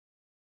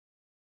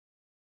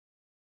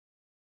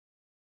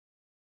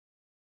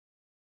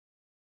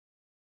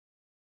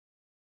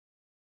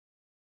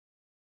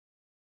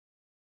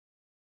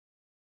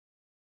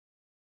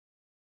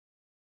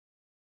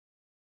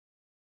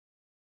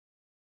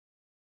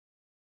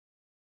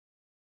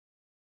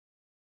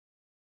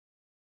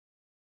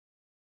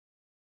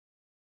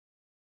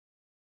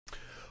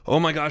Oh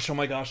my gosh, oh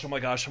my gosh, oh my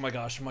gosh, oh my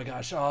gosh, oh my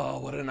gosh. Oh,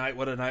 what a night,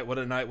 what a night, what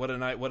a night, what a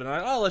night, what a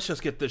night. Oh, let's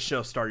just get this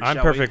show started, I'm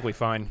shall we? perfectly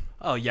fine.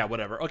 Oh, yeah,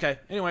 whatever. Okay,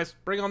 anyways,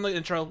 bring on the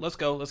intro. Let's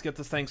go. Let's get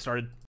this thing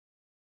started.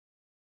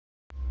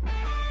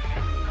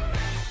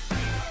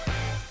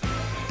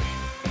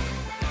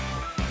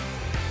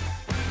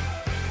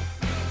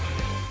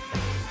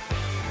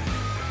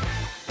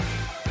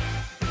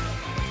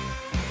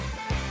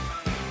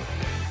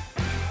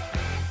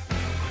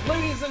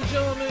 Ladies and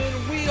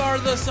gentlemen, we are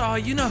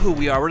the... you know who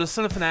we are. We're the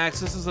Cinefanatics.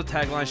 This is a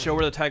tagline show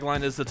where the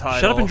tagline is the title.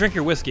 Shut up and drink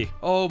your whiskey.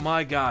 Oh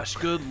my gosh,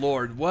 good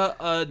lord. What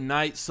a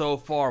night so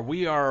far.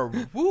 We are,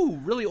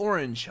 really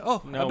orange.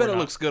 Oh, No, I bet we're it not.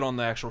 looks good on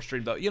the actual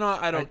stream, though. You know,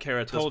 I don't care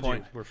at this Told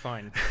point. you, we're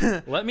fine.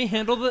 Let me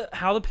handle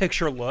how the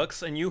picture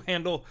looks, and you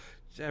handle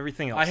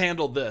everything else. I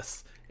handled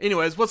this.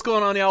 Anyways, what's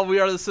going on, y'all? We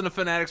are the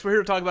Cinefanatics. We're here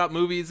to talk about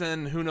movies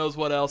and who knows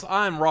what else.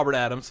 I'm Robert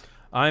Adams.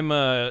 I'm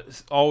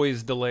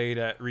always delayed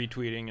at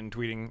retweeting and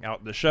tweeting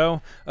out the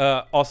show.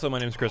 Also, my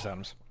name's Chris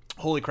Adams.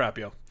 Holy crap,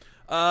 yo.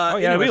 Oh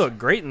yeah, anyways. we look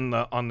great on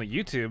the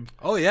YouTube.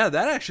 Oh, yeah,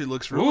 that actually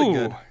looks really Ooh.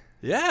 good.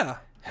 Yeah,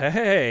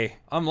 Hey,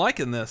 I'm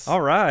liking this.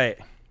 all right.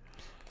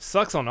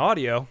 Sucks on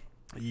audio.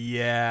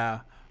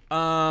 Yeah.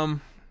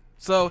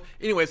 So,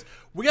 anyways,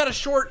 we got a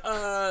short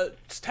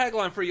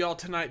tagline for y'all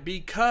tonight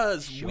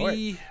because Short.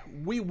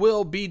 we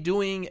will be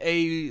doing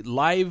a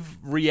live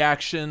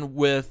reaction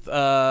with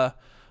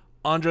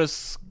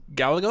Andres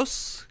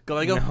Gallegos.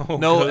 Gallego?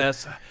 No,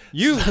 S.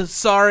 you-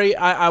 Sorry,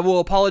 I will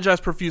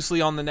apologize profusely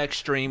on the next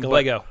stream. but-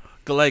 Gallego.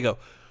 Gallego.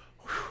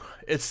 Whew.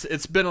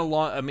 It's been a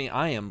long. I mean,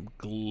 I am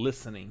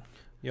glistening.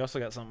 You also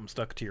got something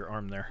stuck to your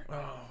arm there.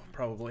 Oh,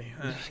 probably.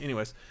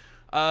 Anyways,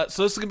 so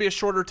this is gonna be a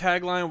shorter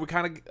tagline. We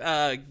kind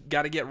of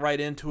got to get right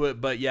into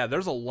it, but yeah,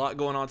 there's a lot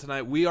going on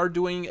tonight. We are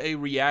doing a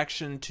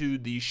reaction to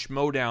the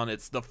Schmodown.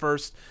 It's the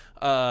first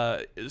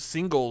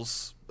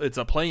singles. It's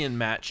a play-in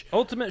match.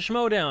 Ultimate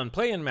Schmodown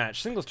play-in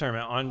match singles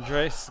tournament.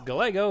 Andres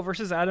Gallego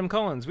versus Adam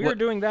Collins. We What are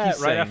doing that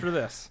he's right saying. after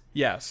this.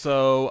 Yeah,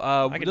 so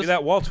I can do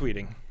that while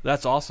tweeting.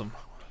 That's awesome.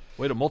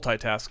 Way to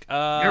multitask.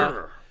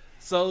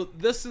 So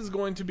this is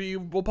going to be.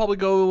 We'll probably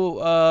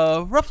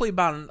go roughly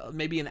about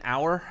maybe an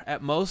hour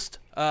at most.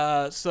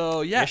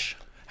 So yeah. Ish.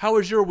 How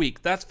was your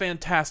week? That's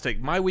fantastic.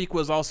 My week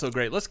was also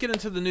great. Let's get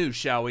into the news,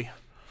 shall we?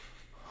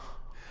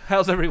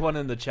 How's everyone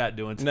in the chat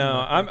doing tonight? No,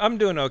 I'm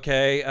doing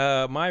okay.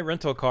 My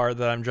rental car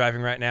that I'm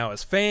driving right now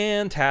is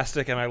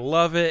fantastic, and I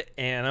love it.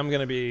 And I'm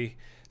gonna be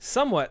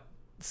somewhat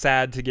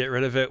sad to get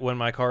rid of it when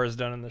my car is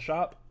done in the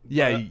shop.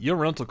 Yeah, But your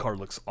rental car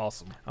looks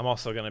awesome. I'm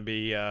also gonna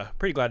be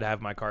pretty glad to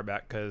have my car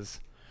back because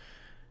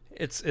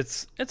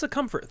it's a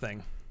comfort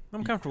thing.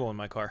 I'm comfortable in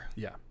my car,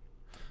 Yeah.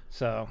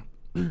 so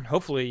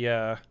hopefully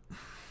the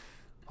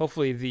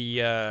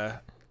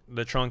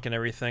trunk and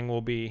everything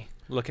will be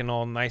looking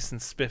all nice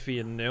and spiffy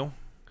and new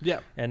Yeah.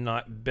 and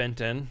not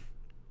bent in.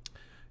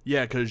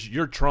 Yeah, because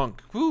your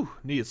trunk,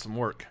 needed some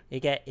work. It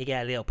got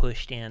a little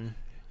pushed in.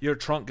 Your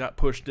trunk got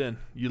pushed in.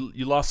 You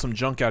lost some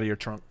junk out of your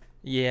trunk.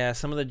 Yeah,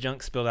 some of the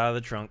junk spilled out of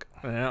the trunk.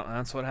 Yeah,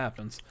 that's what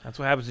happens. That's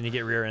what happens when you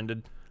get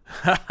rear-ended.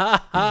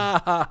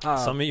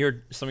 Some of your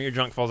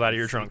junk falls out of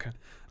your trunk.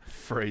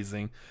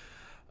 Phrasing.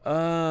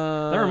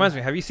 That reminds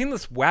me. Have you seen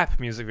this WAP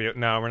music video?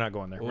 No, we're not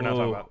going there. We're not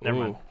talking about. Never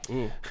mind.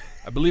 Ooh.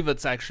 I believe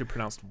it's actually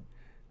pronounced.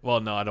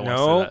 Well, no, I don't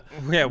No. want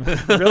to say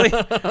Yeah. Really?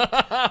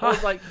 that. I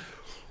was like,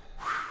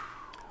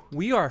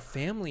 We are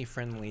family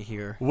friendly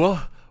here.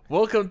 well,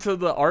 welcome to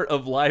the art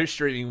of live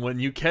streaming when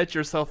you catch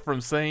yourself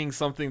from saying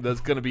something that's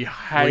going to be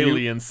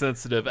highly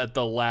insensitive at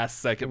the last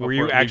second. Were before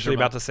you it leaves actually your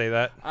about mouth. to say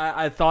that?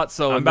 I thought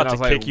so. I'm and then about I to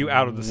was kick like, you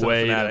out of the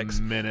Wait Cinefanatics.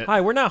 a minute.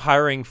 Hi, we're now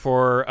hiring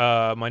for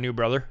my new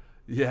brother.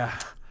 Yeah.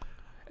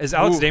 Is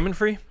Alex Ooh. Damon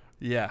free?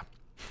 Yeah.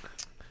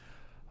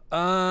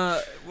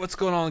 What's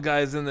going on,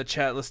 guys, in the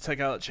chat? Let's check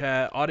out the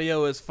chat.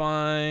 Audio is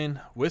fine.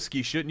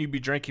 Whiskey, shouldn't you be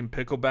drinking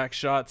pickleback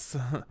shots?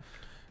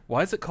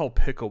 Why is it called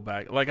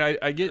pickleback? Like,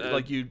 I get,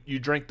 like, you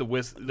drink the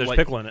whiskey. There's like,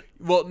 pickle in it.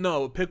 Well,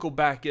 no,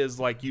 pickleback is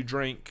like you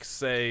drink,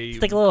 say,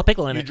 Stick a little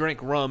pickle in you it. drink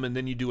rum and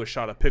then you do a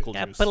shot of pickle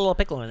Yeah, juice. put a little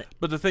pickle in it.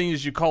 But the thing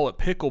is, you call it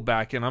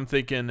pickleback, and I'm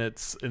thinking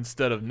it's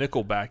instead of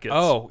nickelback. It's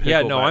Oh,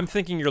 yeah, no, pickleback. I'm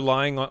thinking you're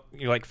lying,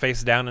 you're like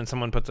face down, and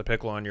someone puts a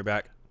pickle on your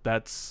back.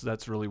 That's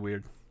really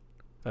weird.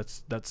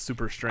 That's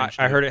super strange.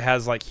 I heard it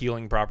has like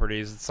healing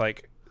properties. It's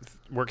like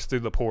works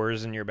through the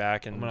pores in your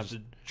back, and I'm gonna have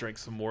to drink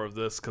some more of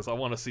this because I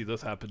want to see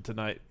this happen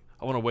tonight.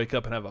 I want to wake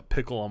up and have a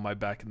pickle on my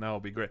back, and that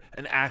would be great.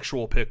 An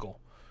actual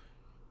pickle.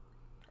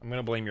 I'm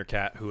gonna blame your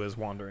cat who is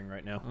wandering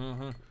right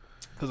now.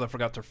 Because I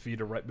forgot to feed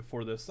her right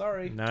before this.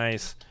 Sorry.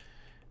 Nice.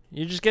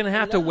 You're just gonna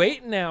have to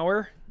wait an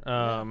hour.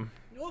 I'll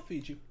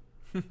feed you.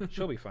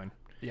 She'll be fine.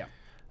 Yeah.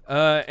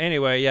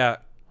 Anyway, yeah.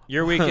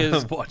 Your week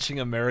is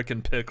Watching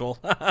American Pickle.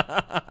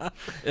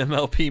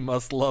 MLP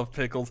must love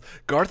pickles.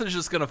 Garth is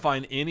just going to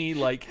find any,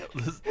 like,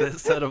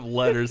 this set of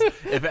letters.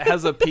 If it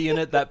has a P in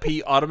it, that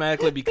P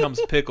automatically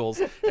becomes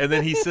pickles. And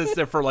then he sits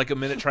there for like a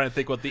minute trying to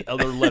think what the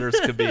other letters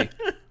could be.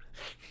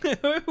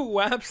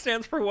 WAP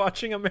stands for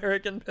Watching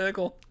American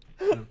Pickle.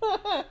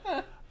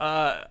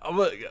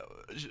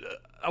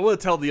 I want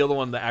to tell the other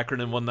one, the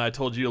acronym one that I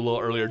told you a little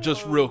earlier,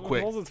 just real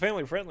quick. As long as it's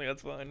family friendly,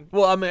 that's fine.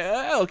 Well, I mean,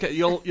 okay,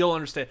 you'll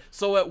understand.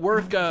 So at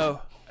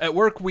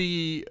work,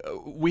 we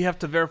have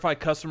to verify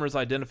customers'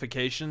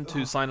 identification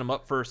to sign them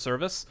up for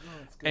service,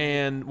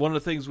 and one of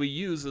the things we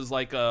use is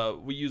like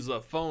we use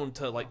a phone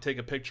to like take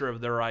a picture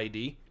of their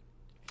ID.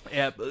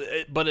 Yeah,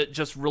 but it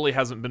just really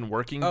hasn't been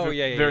working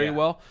very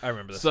well. I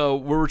remember this. So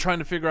we were trying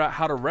to figure out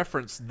how to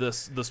reference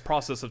this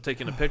process of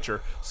taking a picture.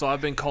 So I've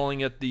been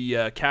calling it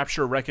the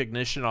capture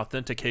recognition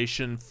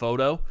authentication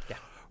photo,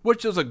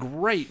 which is a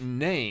great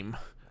name.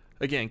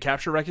 Again,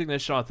 capture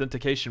recognition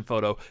authentication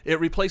photo. It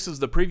replaces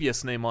the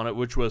previous name on it,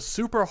 which was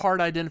super hard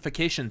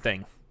identification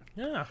thing.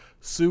 Yeah.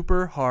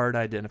 Super hard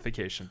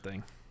identification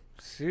thing.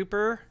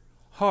 Super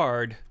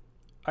hard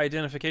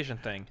identification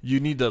thing. You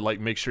need to like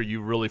make sure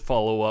you really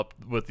follow up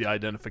with the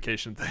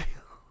identification thing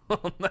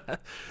on that.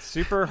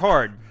 Super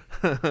hard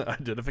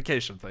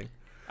Identification thing.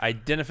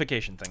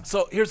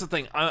 So here's the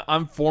thing.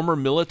 I'm former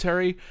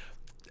military.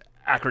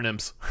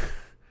 Acronyms.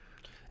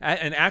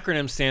 An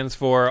acronym stands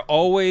for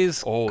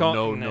always. Oh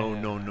no.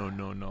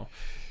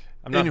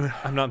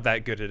 I'm not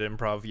that good at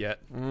improv yet.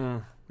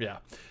 Yeah,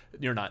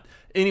 you're not.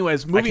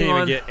 Anyways, I moving can't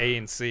on. even get A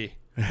and C.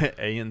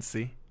 A and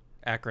C.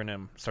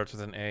 Acronym starts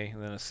with an A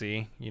and then a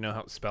C. You know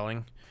how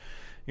spelling.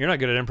 You're not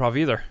good at improv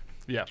either.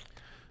 Yeah.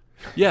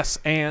 Yes,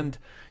 and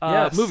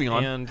Yes, moving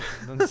on. And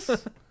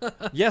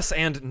yes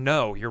and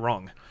no. You're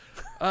wrong.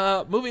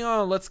 Moving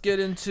on. Let's get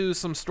into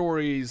some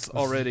stories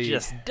already.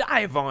 Just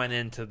dive on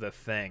into the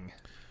thing.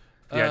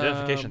 The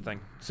identification thing.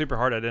 Super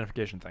hard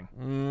identification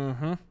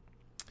thing.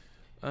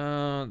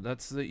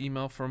 That's the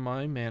email from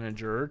my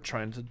manager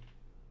trying to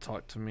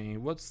talk to me.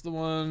 What's the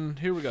one?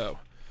 Here we go.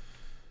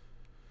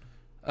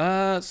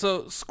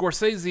 So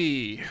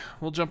Scorsese,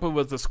 we'll jump in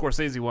with the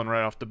Scorsese one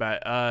right off the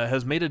bat,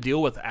 has made a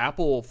deal with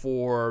Apple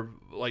for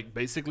like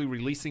basically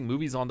releasing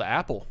movies onto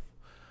Apple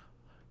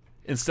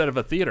instead of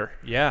a theater.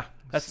 Yeah.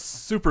 That's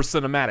super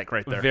cinematic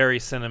right there. Very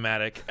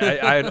cinematic.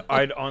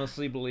 I'd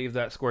honestly believe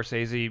that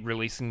Scorsese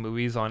releasing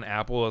movies on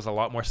Apple is a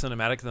lot more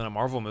cinematic than a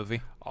Marvel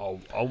movie.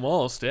 Oh,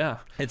 almost, yeah.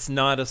 It's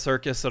not a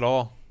circus at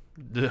all.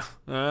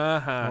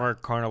 Uh-huh. Or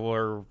carnival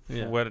or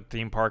what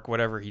theme park,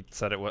 whatever he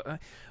said it was.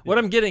 What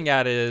I'm getting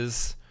at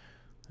is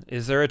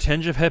there a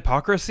tinge of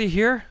hypocrisy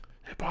here?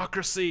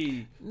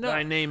 Hypocrisy. No.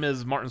 My name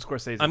is Martin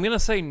Scorsese. I'm going to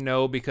say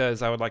no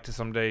because I would like to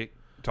someday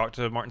talk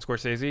to Martin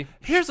Scorsese.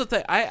 Here's the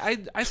thing.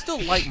 I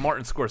still like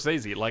Martin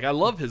Scorsese. Like, I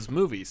love his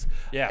movies.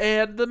 Yeah.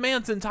 And the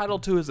man's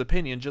entitled to his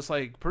opinion, just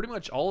like pretty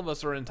much all of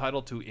us are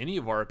entitled to any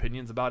of our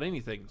opinions about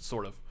anything,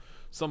 sort of.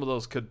 Some of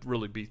those could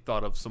really be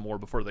thought of some more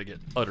before they get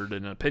uttered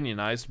and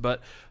opinionized.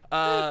 But,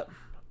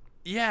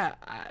 yeah,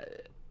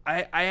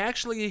 I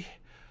actually...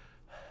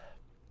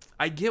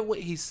 I get what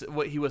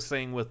he was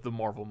saying with the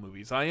Marvel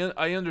movies. I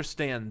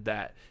understand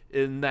that,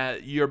 in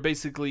that you're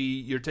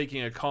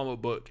taking a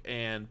comic book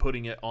and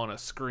putting it on a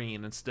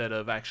screen instead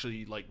of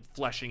actually like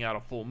fleshing out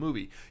a full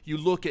movie. You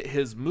look at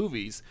his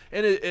movies,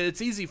 and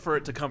it's easy for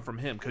it to come from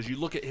him because you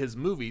look at his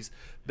movies,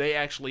 they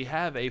actually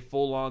have a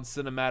full-on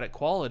cinematic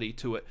quality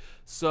to it.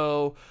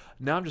 So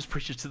now I'm just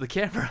preaching to the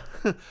camera,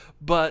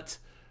 but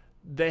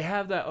they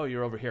have that. Oh,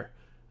 you're over here.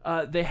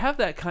 They have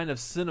that kind of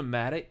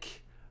cinematic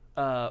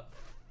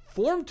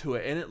form to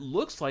it, and it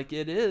looks like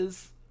it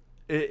is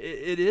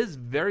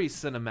very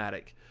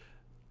cinematic.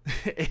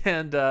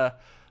 And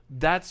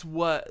that's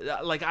what,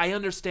 like, I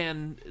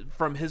understand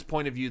from his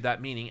point of view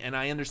that meaning, and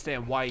I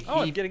understand why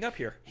I'm getting up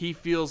here. He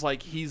feels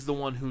like he's the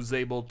one who's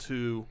able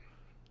to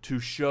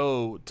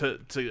show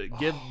to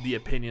give the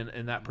opinion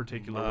in that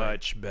particular way.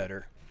 Much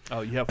better.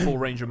 Oh, you have full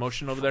range of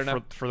motion over there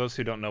now? For those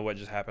who don't know what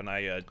just happened,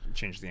 I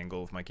changed the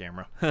angle of my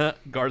camera.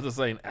 Garza's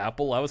saying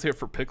Apple. I was here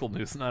for pickle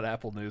news, not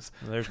Apple news.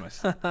 There's my...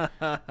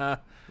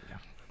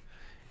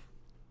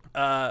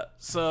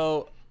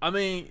 So, I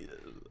mean,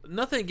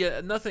 nothing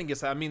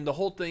gets... I mean, the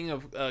whole thing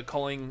of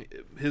calling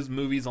his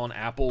movies on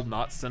Apple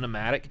not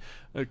cinematic,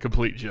 a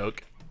complete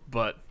joke.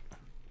 But,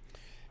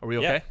 are we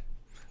okay? Yeah.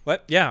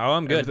 What? Yeah,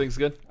 I'm good. Everything's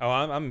good? Oh,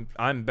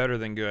 I'm better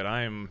than good.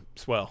 I am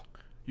swell.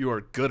 You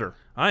are gooder.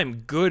 I'm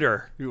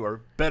gooder. You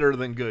are better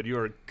than good. You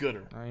are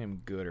gooder. I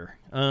am gooder.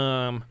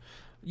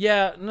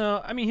 Yeah,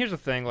 no, I mean, here's the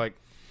thing. Like,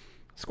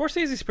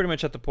 Scorsese's pretty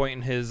much at the point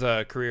in his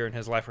career and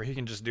his life where he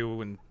can just do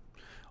and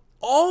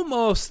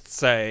almost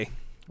say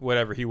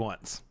whatever he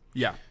wants.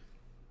 Yeah.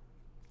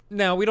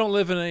 Now, we don't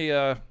live in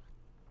a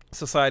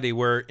society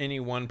where any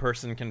one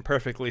person can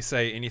perfectly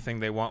say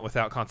anything they want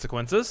without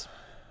consequences.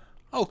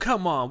 Oh,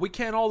 come on. We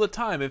can all the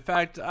time. In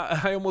fact,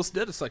 I almost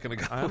did a second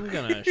ago. I'm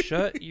going to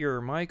shut your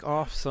mic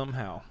off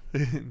somehow.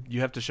 You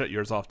have to shut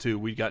yours off, too.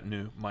 We got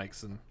new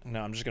mics.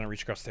 No, I'm just going to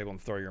reach across the table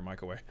and throw your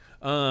mic away.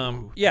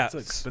 Yeah. It's an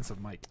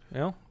expensive mic.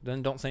 Well,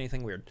 then don't say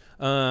anything weird.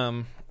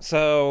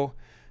 So,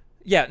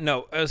 yeah,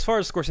 no. As far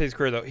as Scorsese's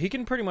career, though, he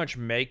can pretty much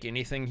make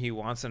anything he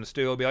wants in a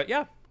studio. Be like,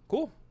 yeah,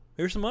 cool.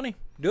 Here's some money.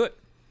 Do it.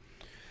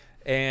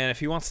 And if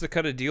he wants to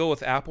cut a deal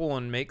with Apple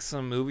and make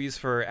some movies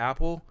for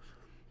Apple...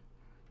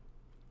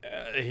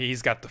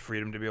 he's got the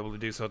freedom to be able to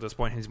do so at this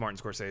point. He's Martin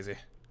Scorsese.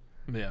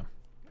 Yeah.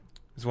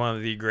 is one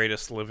of the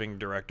greatest living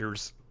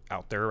directors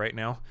out there right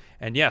now.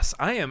 And yes,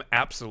 I am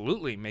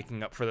absolutely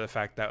making up for the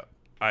fact that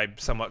I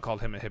somewhat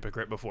called him a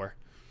hypocrite before.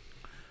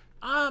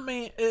 I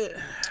mean,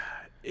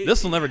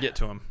 This will never get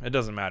to him. It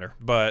doesn't matter.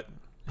 But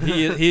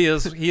he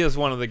is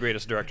one of the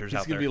greatest directors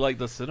out he's there. gonna be like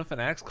the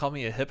Cinefanatics call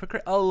me a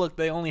hypocrite. Oh look,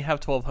 they only have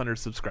 1,200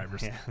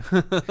 subscribers.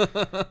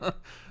 Yeah.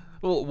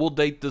 We'll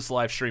date this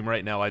live stream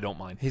right now. I don't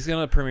mind. He's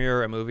going to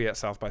premiere a movie at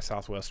South by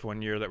Southwest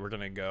one year that we're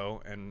going to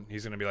go, and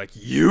he's going to be like,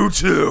 "You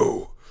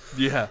two,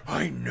 Yeah,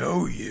 I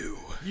know you."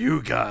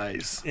 you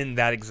guys. In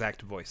that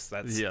exact voice.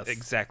 That's Yes.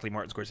 exactly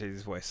Martin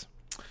Scorsese's voice.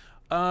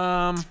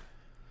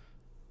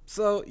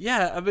 So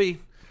yeah, I mean,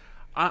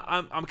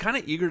 I'm kind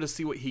of eager to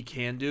see what he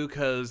can do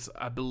because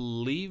I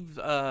believe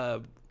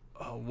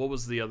what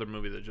was the other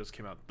movie that just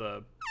came out?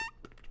 The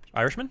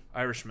Irishman?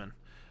 Irishman.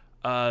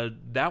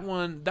 That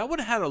one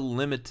had a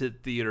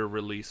limited theater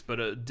release, but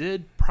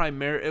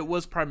it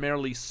was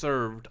primarily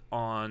served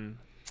on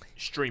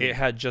streaming. It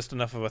had just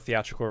enough of a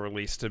theatrical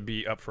release to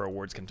be up for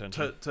awards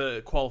contention.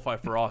 to qualify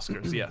for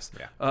Oscars. Yes.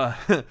 Yeah.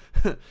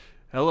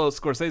 Hello,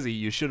 Scorsese.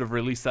 You should have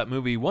released that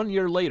movie 1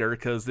 year later,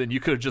 because then you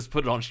could have just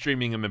put it on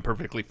streaming and been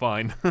perfectly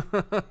fine.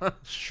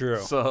 It's true.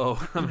 So,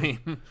 I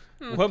mean,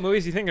 What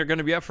movies do you think are going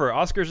to be up for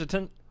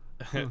Oscars?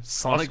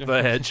 Sonic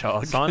the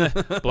Hedgehog, Sonic,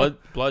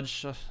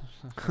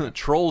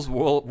 Trolls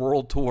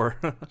World Tour.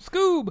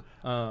 Scoob.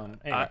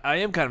 Anyway. I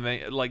am kind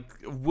of like,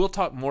 we'll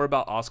talk more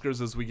about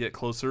Oscars as we get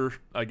closer,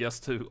 I guess,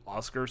 to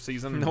Oscar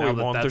season. No, now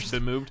we won't. that's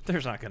been moved.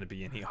 There's not going to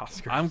be any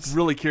Oscars. I'm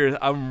really curious.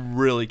 I'm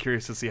really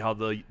curious to see how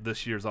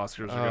this year's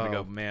Oscars are going to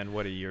go. Man,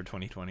 what a year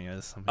 2020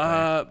 is.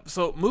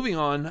 So moving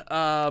on.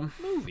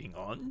 Moving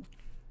on.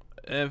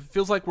 It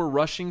feels like we're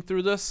rushing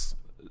through this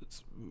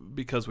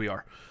because we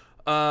are.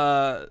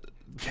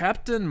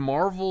 Captain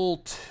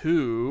Marvel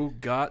 2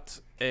 got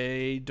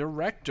a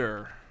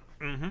director.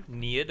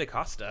 Nia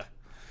DaCosta,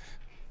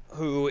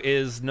 who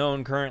is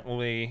known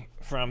currently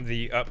from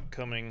the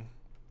upcoming...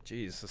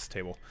 Jeez, this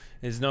table.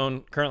 Is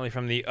known currently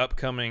from the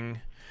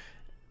upcoming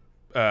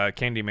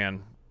Candyman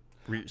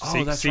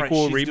That's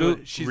sequel, right.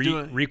 reboot, She's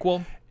doing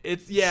requel.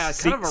 It's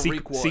kind of a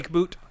requel.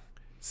 Sequel.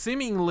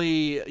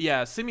 Seemingly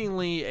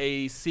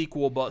a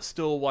sequel, but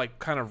still like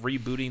kind of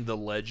rebooting the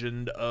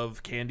legend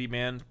of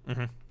Candyman.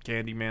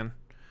 Candyman.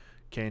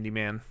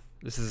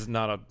 This is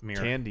not a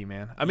mirror.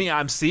 Candyman. I mean,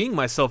 I'm seeing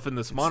myself in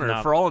this monitor.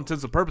 not- For all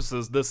intents and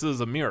purposes, this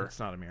is a mirror. It's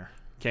not a mirror.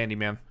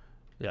 Candyman.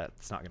 Yeah,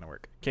 it's not going to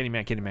work.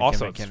 Candyman.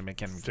 Also,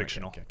 Candyman. it's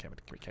fictional.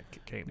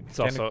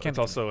 Candyman. It's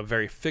also a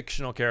very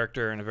fictional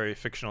character in a very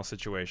fictional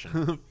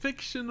situation.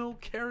 fictional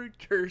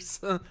characters.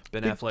 Ben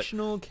Affleck.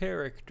 Fictional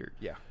character.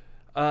 Yeah.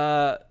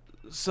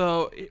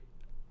 So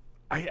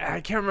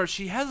I can't remember.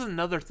 She has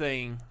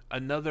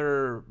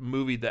another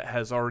movie that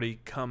has already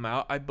come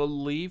out, I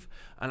believe,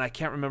 and I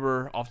can't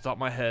remember off the top of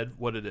my head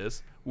what it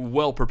is.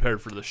 Well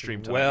prepared for the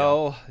stream tonight.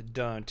 Well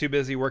done. Too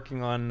busy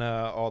working on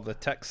all the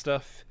tech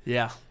stuff.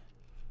 Yeah.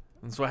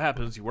 That's what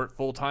happens. You work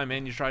full time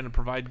and you're trying to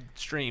provide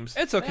streams.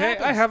 It's okay.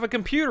 I have a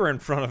computer in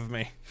front of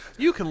me.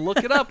 You can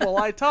look it up while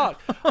I talk.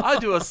 I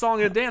do a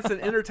song and dance and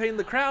entertain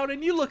the crowd,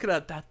 and you look it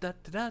up. Da, da,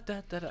 da,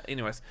 da, da, da.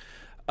 Anyways,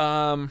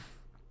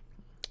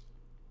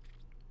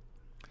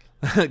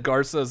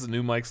 Gar says the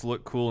new mics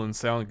look cool and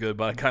sound good,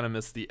 but I kind of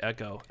miss the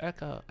echo.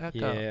 Echo.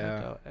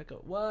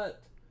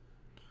 What?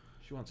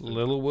 She wants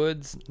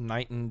Littlewood's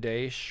Night and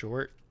Day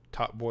short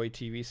Top Boy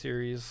TV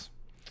series.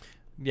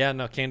 Yeah,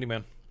 no,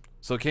 Candyman.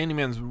 So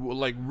Candyman's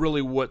like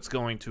really what's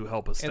going to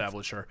help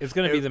establish her. It's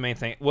going to be the main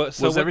thing.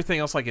 Was everything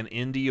else like an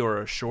indie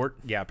or a short?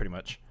 Yeah, pretty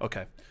much.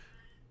 Okay.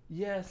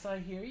 Yes, I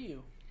hear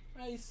you.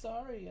 I'm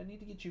sorry. I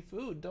need to get you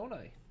food, don't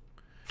I?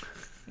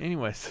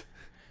 Anyways.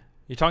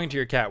 You're talking to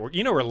your cat.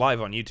 We're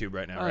live on YouTube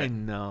right now, right? I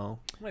know.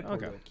 My poor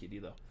little kitty,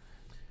 though.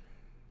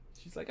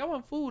 She's like, I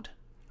want food.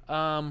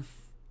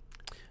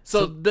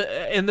 So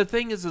the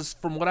thing is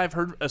from what I've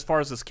heard as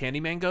far as this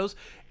Candyman goes,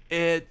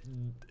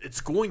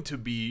 it's going to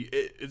be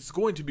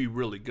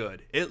really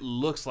good. It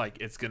looks like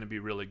it's going to be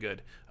really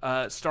good.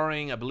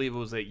 Starring, I believe it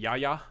was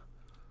Yaya.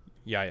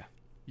 Yeah.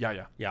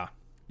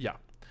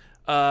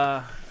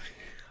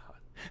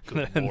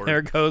 Good And Lord.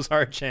 there goes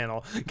our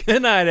channel.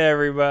 Good night,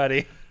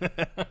 everybody.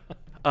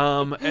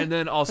 And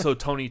then also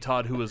Tony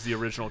Todd, who was the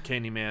original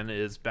Candyman,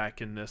 is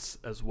back in this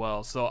as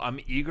well. So I'm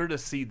eager to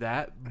see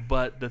that.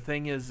 But the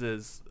thing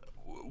is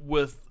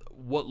with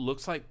what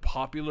looks like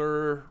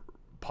positive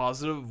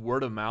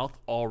word of mouth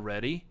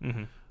already,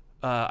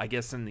 I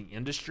guess in the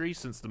industry,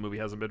 since the movie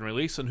hasn't been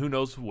released and who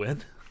knows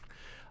when,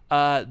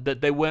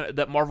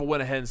 that Marvel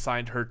went ahead and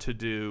signed her to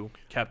do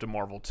Captain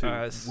Marvel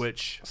 2,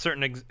 which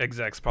certain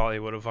execs probably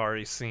would have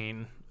already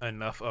seen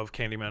enough of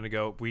Candyman to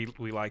go, we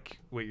like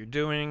what you're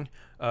doing.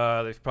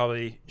 She's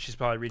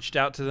probably reached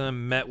out to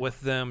them, met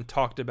with them,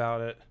 talked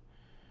about it.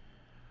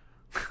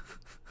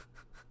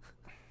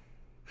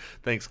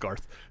 Thanks,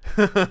 Garth.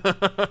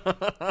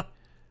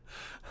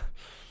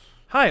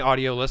 Hi,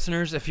 audio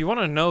listeners. If you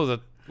want to know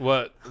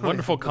what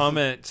wonderful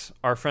comment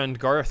our friend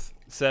Garth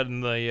said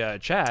in the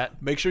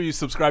chat, Make sure you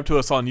subscribe to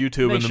us on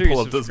YouTube Make and sure then you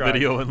pull up this subscribe.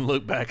 video and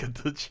look back at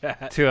the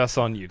chat. to us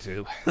on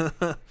YouTube.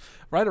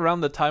 Right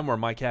around the time where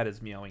my cat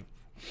is meowing.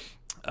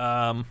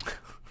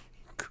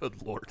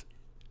 Good Lord.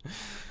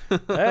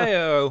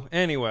 Heyo.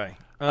 Anyway,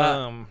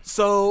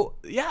 So,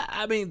 yeah,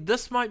 I mean,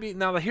 this might be...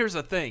 Now, here's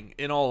the thing.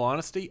 In all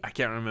honesty, I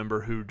can't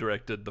remember who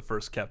directed the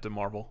first Captain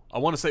Marvel. I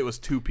want to say it was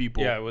 2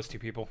 people. yeah, it was 2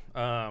 people.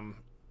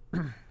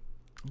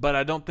 But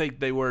I don't think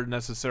they were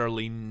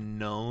necessarily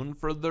known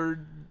for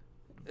their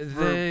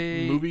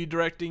They movie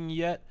directing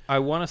yet. I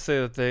want to say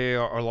that they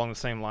are along the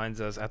same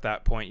lines as at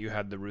that point you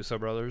had the Russo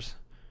brothers.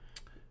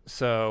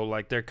 So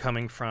like they're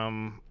coming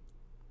from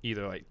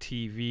either like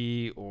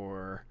TV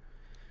or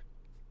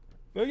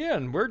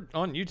again, we're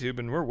on YouTube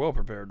and we're well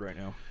prepared right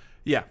now.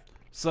 Yeah.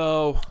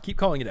 So, Keep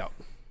calling it out.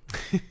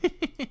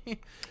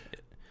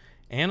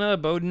 Anna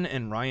Boden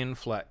and Ryan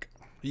Fleck.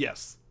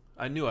 yes.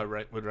 I knew I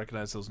would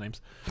recognize those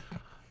names.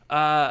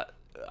 I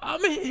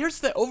mean, here's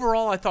the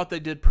overall. I thought they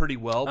did pretty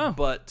well,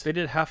 but They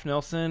did Half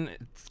Nelson.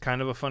 It's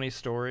kind of a funny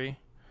story.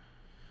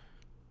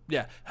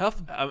 yeah,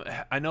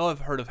 I know I've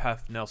heard of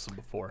Half Nelson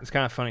before. It's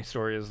kind of funny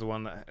story is the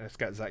one that it's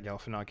got Zach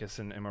Galifianakis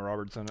and Emma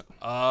Roberts in it.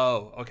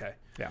 Oh, okay.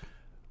 Yeah.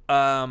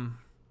 Yeah.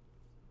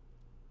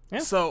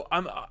 So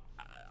I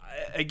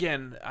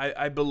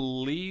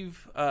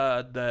believe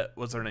that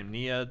was her name,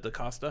 Nia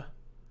DaCosta.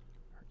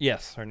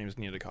 Yes, her name is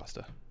Nia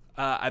DaCosta.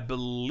 I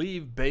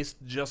believe, based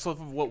just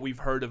off of what we've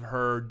heard of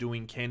her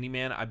doing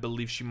Candyman, I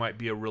believe she might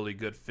be a really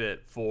good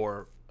fit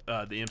for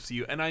the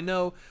MCU. And I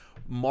know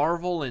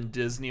Marvel and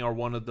Disney are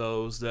one of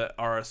those that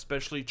are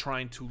especially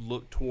trying to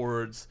look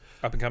towards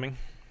Up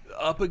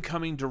and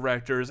coming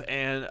directors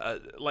and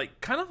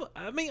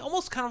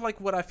almost kind of like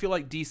what I feel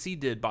like DC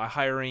did by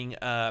hiring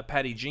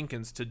Patty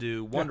Jenkins to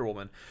do Wonder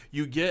Woman.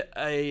 You get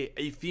a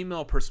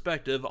female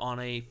perspective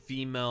on a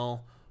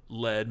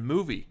female-led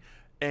movie.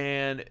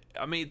 And,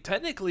 I mean,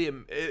 technically,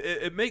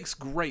 it makes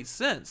great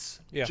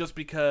sense. Yeah. Just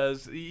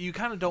because you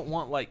kind of don't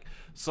want, like,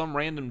 some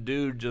random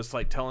dude just,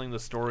 like, telling the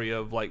story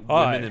of, like,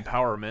 women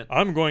empowerment.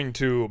 I'm going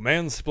to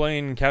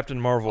mansplain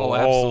Captain Marvel Oh, all the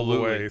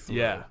absolutely. way through.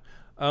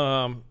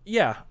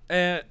 Yeah.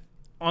 And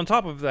on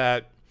top of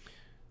that,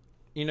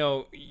 you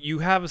know, you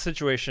have a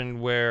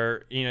situation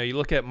where, you know, you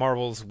look at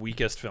Marvel's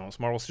weakest films,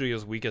 Marvel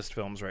Studios' weakest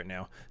films right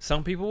now.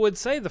 Some people would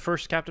say the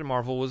first Captain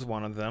Marvel was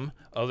one of them.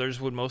 Others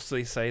would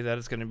mostly say that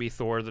it's going to be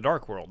Thor: The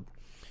Dark World.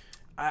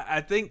 I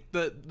think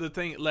the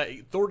thing,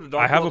 like, Thor: The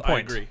Dark I have World, a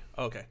point. I agree.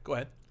 Okay, go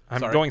ahead. I'm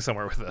Sorry. going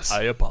somewhere with this.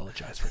 I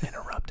apologize for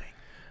interrupting.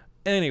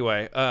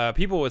 Anyway,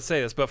 people would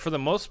say this, but for the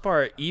most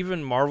part,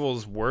 even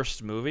Marvel's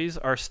worst movies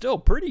are still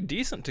pretty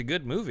decent to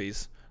good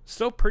movies.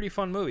 Still pretty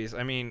fun movies.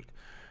 I mean,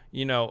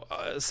 you know,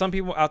 some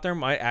people out there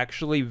might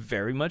actually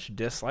very much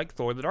dislike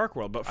Thor: The Dark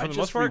World, but for I the just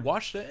most part,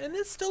 rewatched it, and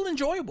it's still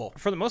enjoyable.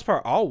 for the most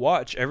part, I'll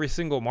watch every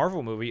single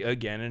Marvel movie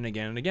again and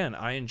again and again.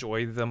 I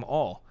enjoy them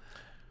all.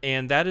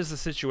 And that is the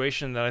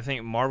situation that I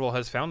think Marvel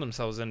has found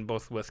themselves in,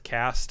 both with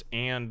cast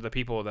and the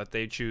people that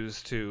they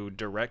choose to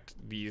direct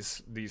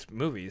these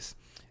movies.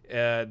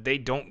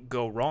 They don't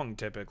go wrong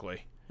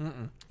typically.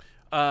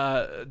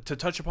 To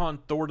touch upon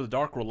Thor: The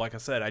Dark World, like I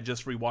said, I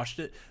just rewatched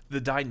it.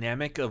 The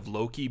dynamic of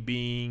Loki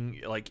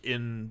being like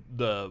in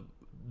the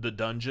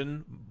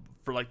dungeon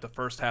for like the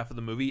first half of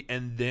the movie,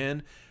 and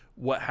then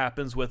what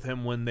happens with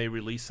him when they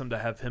release him to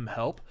have him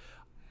help.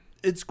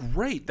 It's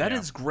great. That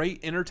is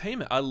great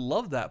entertainment. I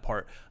love that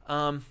part.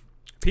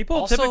 People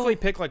Also- typically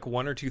pick like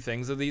one or two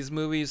things of these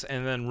movies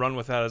and then run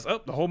with that as,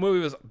 oh, the whole movie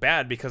was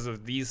bad because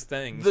of these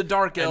things. The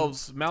Dark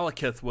Elves,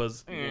 Malekith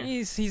was...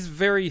 He's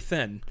very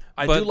thin.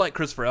 I But- do like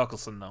Christopher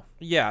Eccleston, though.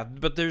 Yeah,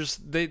 but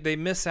they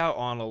miss out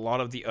on a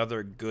lot of the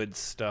other good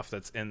stuff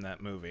that's in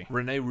that movie.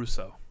 Rene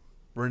Russo,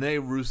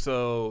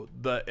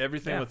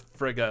 everything Yeah. with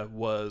Frigga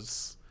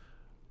was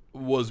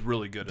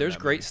really good. There's in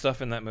that great movie.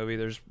 stuff in that movie.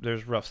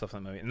 There's rough stuff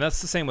in that movie, and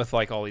that's the same with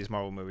like all these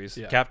Marvel movies.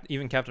 Yeah.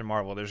 Even Captain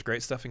Marvel. There's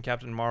great stuff in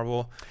Captain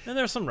Marvel, and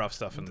there's some rough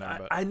stuff in there.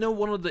 But I know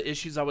one of the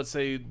issues I would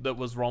say that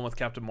was wrong with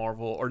Captain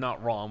Marvel, or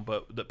not wrong,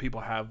 but that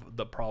people have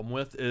the problem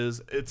with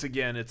is it's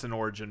an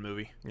origin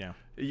movie. yeah,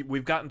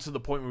 We've gotten to the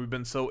point where we've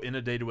been so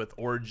inundated with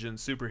origin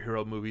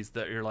superhero movies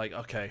that you're like,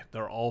 okay,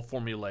 they're all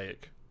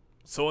formulaic.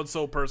 So and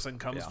so person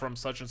comes from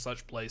such and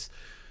such place,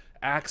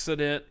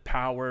 accident,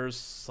 powers,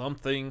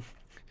 something.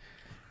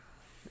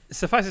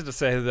 suffice it to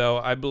say, though,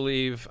 I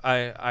believe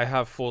I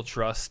have full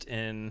trust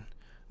in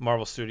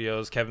Marvel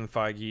Studios, Kevin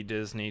Feige,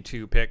 Disney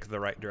to pick the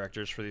right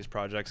directors for these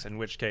projects. In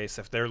which case,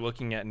 if they're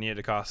looking at Nia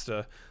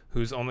DaCosta,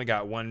 who's only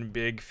got one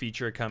big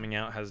feature coming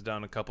out, has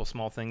done a couple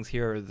small things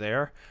here or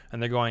there,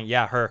 and they're going,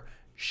 yeah,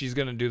 she's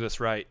going to do this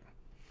right.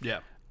 Yeah.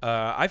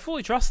 I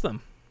fully trust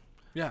them.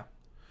 Yeah.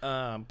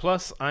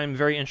 Plus, I'm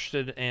very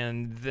interested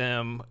in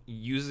them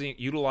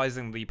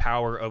utilizing the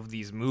power of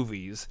these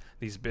movies,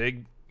 these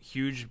big,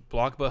 huge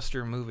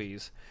blockbuster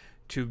movies,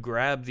 to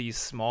grab these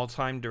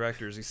small-time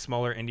directors, these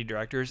smaller indie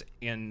directors,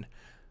 and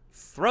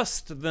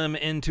thrust them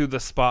into the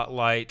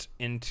spotlight,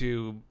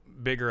 into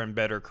bigger and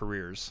better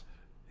careers.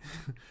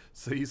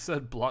 So you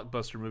said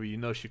blockbuster movie. You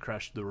know she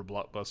crashed through a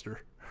blockbuster.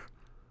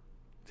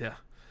 Yeah.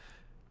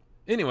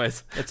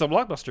 Anyways, It's a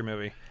blockbuster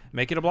movie.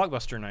 Make it a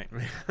blockbuster night.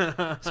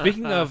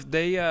 Speaking of,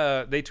 they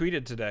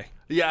tweeted today.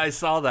 yeah, I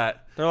saw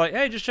that. They're like,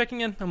 "Hey, just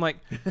checking in." I'm like,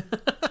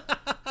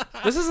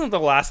 "This isn't the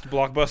last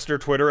Blockbuster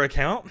Twitter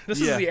account. This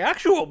Yeah. is the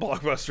actual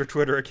Blockbuster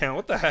Twitter account.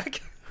 What the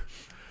heck?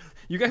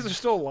 You guys are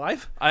still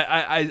alive?"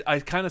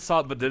 I kind of saw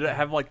it, but did it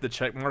have like the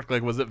check mark?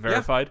 Like, was it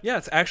verified? Yeah,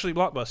 it's actually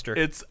Blockbuster.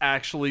 It's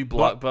actually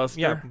Blockbuster.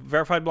 Yeah,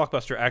 verified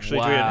Blockbuster actually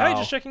Wow. tweeted, "Hey,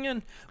 just checking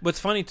in." What's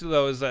funny too,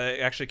 though, is it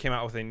actually came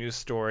out with a news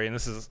story, and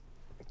this is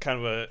kind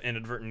of an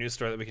inadvertent news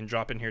story that we can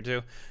drop in here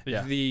too.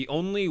 Yeah. The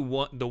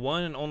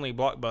one and only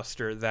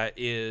Blockbuster that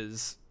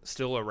is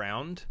still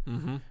around.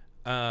 Mm-hmm.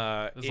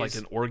 It's is like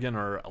in Oregon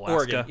or Alaska.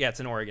 Oregon. Yeah,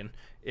 it's in Oregon.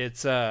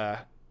 It's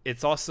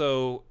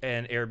also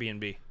an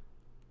Airbnb.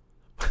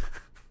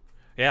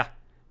 Yeah.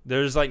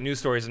 There's like news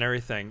stories and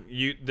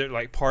everything. They're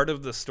like part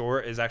of the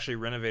store is actually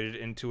renovated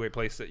into a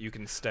place that you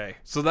can stay.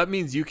 So that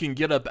means you can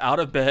get up out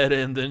of bed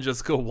and then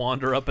just go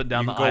wander up and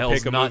down You the can go aisles,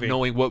 pick a not movie.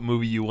 knowing what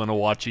movie you want to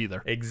watch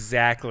either.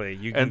 Exactly.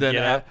 You can And then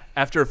get up,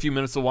 after a few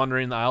minutes of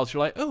wandering the aisles,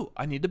 you're like, "Oh,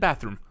 I need the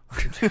bathroom."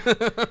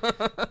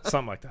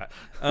 something like that.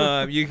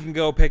 You can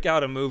go pick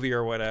out a movie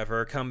or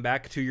whatever, come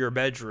back to your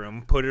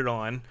bedroom, put it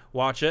on,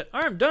 watch it.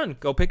 All right, I'm done.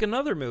 Go pick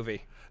another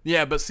movie.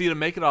 Yeah, but see, to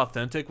make it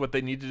authentic, what they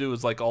need to do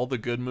is like all the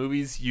good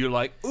movies. You're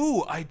like,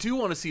 "Ooh, I do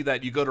want to see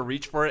that." You go to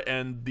reach for it,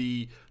 and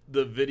the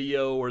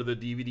video or the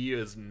DVD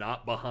is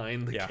not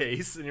behind the Yeah.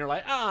 case, and you're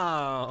like,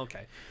 "Oh,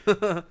 okay."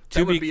 That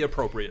would be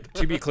appropriate.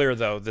 To be clear,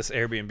 though, this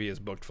Airbnb is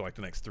booked for like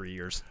the next 3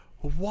 years.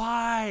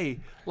 Why?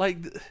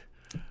 Like,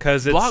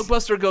 Because it's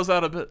Blockbuster goes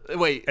out of it.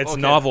 Wait, it's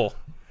okay. novel.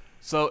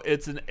 So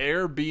it's an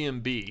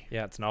Airbnb.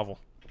 Yeah, it's novel.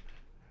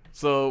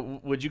 So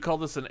would you call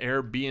this an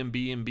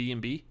Airbnb and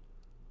B&B?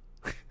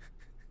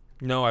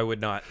 No, I would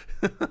not.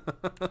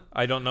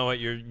 I don't know what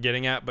you're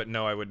getting at, but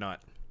no, I would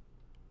not.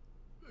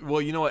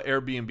 Well, you know what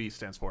Airbnb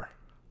stands for.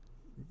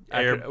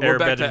 Air We're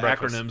back bed to and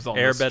breakfast. acronyms on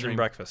Air this bed stream. and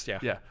breakfast. Yeah.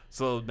 Yeah.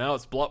 So now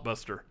it's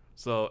Blockbuster.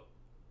 So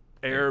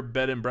Air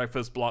Bed and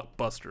Breakfast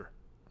Blockbuster.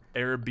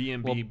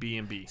 Airbnb Well,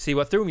 B&B. See,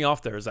 what threw me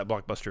off there is that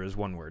Blockbuster is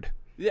one word.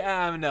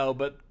 Yeah, I know,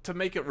 but to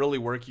make it really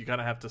work, you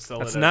kind of have to sell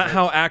That's it. not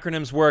how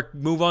acronyms work.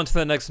 Move on to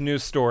the next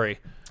news story.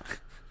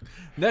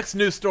 Next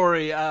news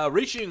story,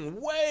 reaching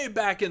way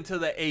back into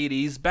the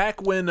 80s,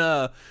 back when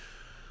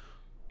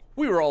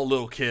we were all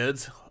little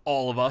kids,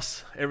 all of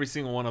us, every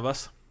single one of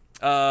us.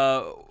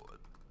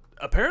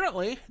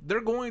 Apparently,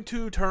 they're going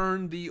to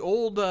turn the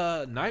old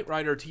Knight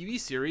Rider TV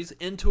series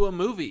into a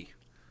movie.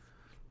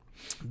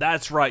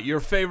 That's right, your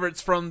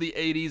favorites from the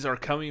 80s are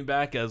coming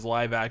back as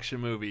live-action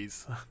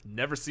movies.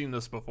 Never seen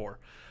this before.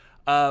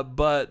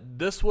 But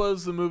this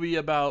was a movie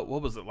about,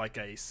 what was it, like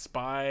a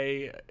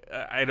spy?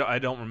 I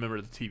don't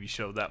remember the TV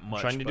show that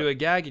much. Trying to do a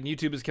gag, and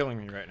YouTube is killing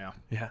me right now.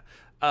 Yeah.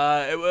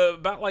 It was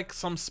about like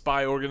some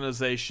spy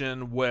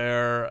organization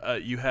where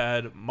you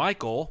had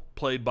Michael,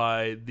 played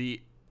by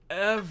the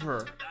ever.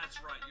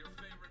 That's right, your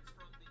favorites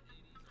from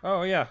the 80s.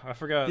 Oh yeah, I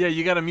forgot. Yeah,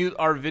 you got to mute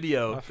our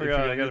video. I if forgot. you're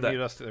I gonna gotta do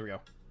mute us. There we go.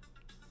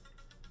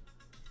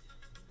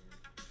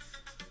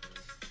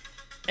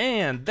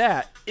 And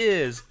that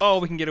is all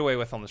we can get away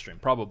with on the stream.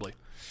 Probably.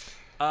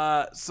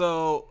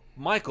 So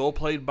Michael,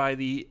 played by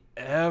the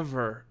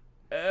ever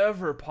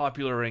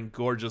popular and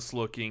gorgeous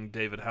looking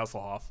David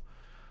Hasselhoff,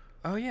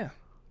 Oh yeah.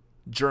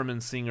 German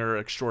singer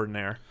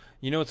extraordinaire.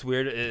 You know what's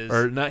weird is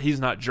Or not,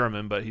 he's not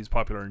German, but he's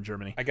popular in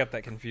Germany. I got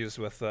that confused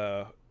with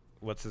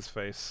what's his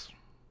face.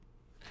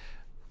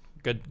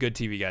 Good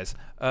TV guys.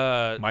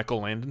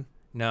 Michael Landon.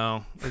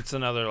 No, it's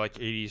another like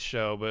 80s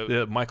show, but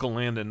Yeah, Michael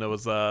Landon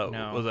was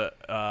it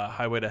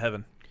Highway to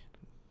Heaven.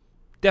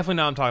 definitely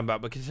not what I'm talking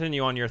about. But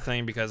continue on your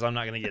thing because I'm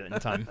not going to get it in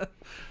time.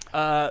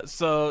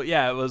 So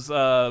yeah, it was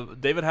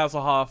David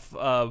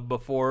Hasselhoff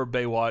before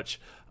Baywatch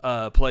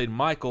played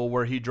Michael,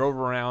 where he drove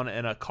around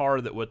in a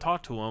car that would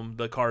talk to him.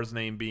 The car's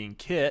name being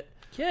Kit.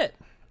 Kit.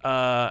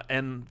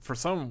 And for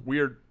some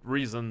weird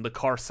reason, the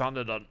car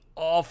sounded an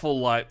awful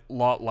lot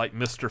like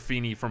Mr.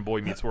 Feeney from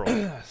Boy Meets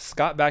World.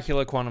 Scott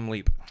Bakula, Quantum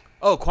Leap.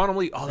 Oh, Quantum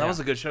Leap. Oh, that Yeah. was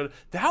a good show.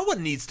 That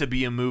one needs to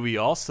be a movie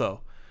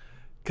also.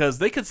 Because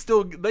they could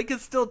still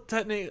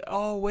technically.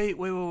 Oh, wait.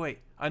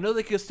 I know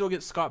they could still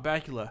get Scott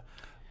Bakula.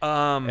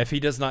 If he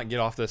does not get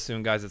off this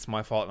soon, guys, it's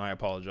my fault and I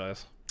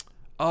apologize.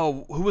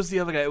 Oh, who was the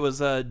other guy? It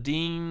was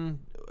Dean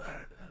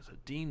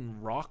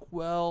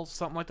Rockwell,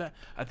 something like that.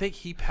 I think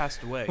he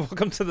passed away.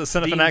 Welcome to the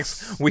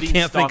Cinephinex. We Dean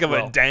can't think of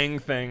Stockwell. a dang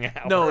thing.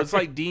 Hour. No, it's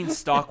like Dean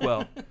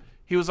Stockwell.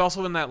 He was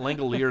also in that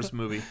Langoliers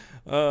movie.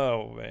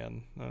 Oh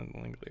man,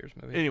 Langoliers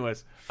movie.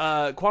 Anyways,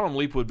 Quantum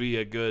Leap would be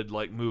a good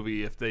like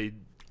movie if they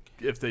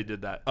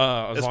did that. As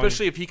long-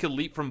 Especially if he could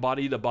leap from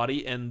body to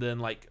body, and then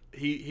like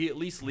he at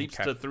least leaps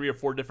Okay. to 3 or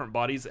 4 different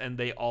bodies, and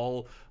they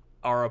all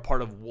are a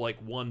part of like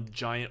one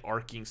giant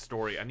arcing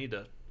story. I need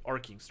a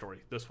arcing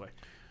story this way.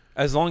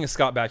 as long as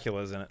Scott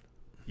Bakula is in it.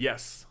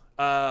 Yes.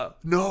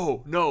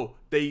 No.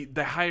 They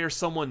hire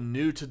someone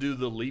new to do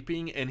the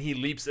leaping, and he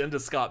leaps into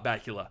Scott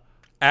Bakula.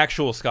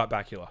 Actual Scott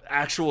Bakula.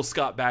 Actual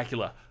Scott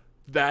Bakula.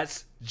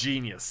 That's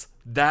genius.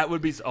 That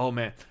would be. Oh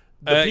man,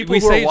 The people we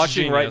who are say it's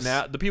watching right genius.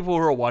 now, the people who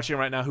are watching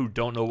right now who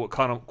don't know what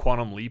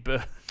quantum leap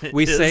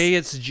We is, say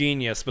it's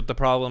genius, but the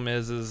problem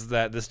is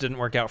that this didn't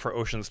work out for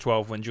Ocean's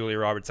 12 when Julia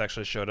Roberts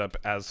actually showed up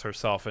as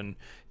herself, and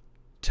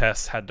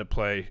Tess had to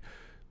play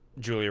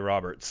Julia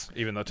Roberts,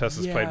 even though Tess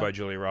is played by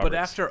Julia Roberts. But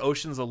after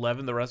Ocean's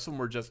 11, the rest of them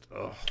were just,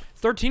 ugh.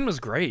 13 was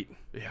great.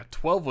 Yeah,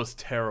 12 was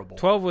terrible.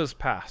 12 was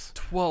pass.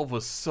 12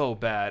 was so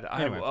bad.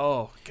 Anyway.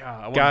 Oh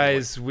god, I wanted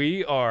Guys,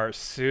 we are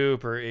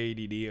super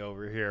ADD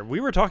over here. We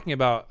were talking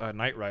about a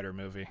Knight Rider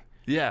movie.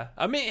 yeah.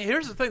 I mean,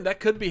 here's the thing. That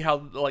could be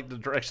how like the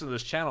direction of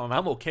this channel, and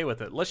I'm okay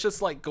with it. Let's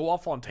just like go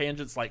off on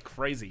tangents like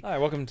crazy. Hi,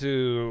 welcome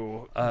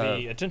to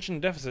the Attention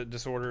Deficit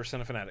Disorder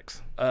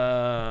Cinefanatics.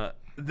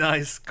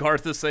 Nice.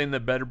 Garth is saying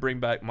that better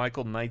bring back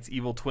Michael Knight's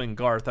evil twin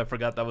Garth. I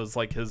forgot that was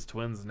like his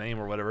twin's name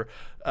or whatever.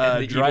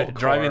 And the evil car.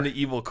 Driving the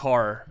evil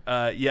car.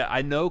 Yeah,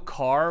 I know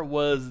Car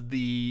was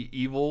the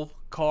evil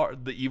car,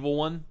 the evil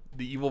one,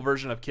 the evil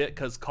version of Kit,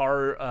 because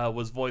Car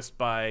was voiced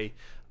by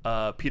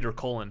Peter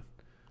Cullen.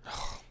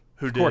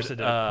 Who Of course did,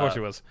 it did. Of course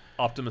it was.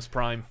 Optimus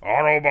Prime.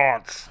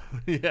 Autobots,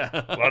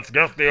 Yeah. let's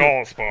get the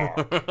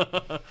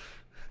Allspark.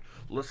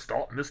 Let's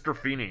stop Mr.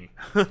 Feeney.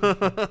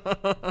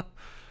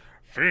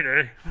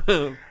 Feeny.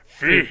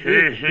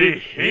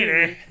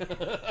 Feeny.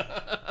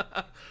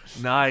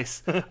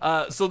 Nice.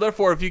 So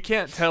therefore, if you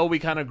can't tell, we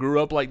kind of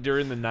grew up like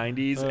during the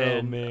 90s,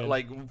 and man.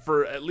 like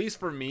for at least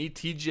for me,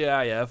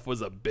 TGIF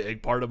was a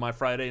big part of my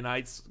Friday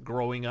nights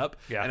growing up.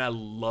 Yeah. And I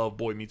love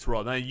Boy Meets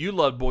World. Now you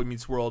love Boy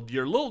Meets World.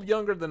 You're a little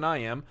younger than I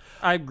am.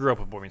 I grew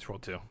up with Boy Meets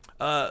World too.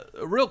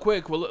 Real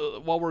quick,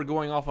 while we're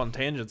going off on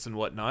tangents and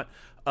whatnot,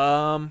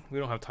 We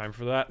don't have time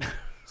for that.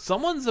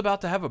 someone's about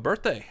to have a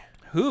birthday.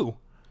 Who?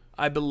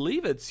 I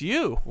believe it's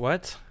you.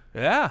 What?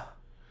 Yeah.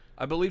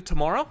 I believe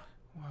tomorrow.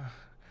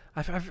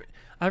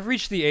 I've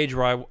reached the age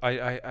where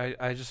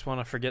I just want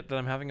to forget that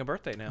I'm having a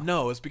birthday now.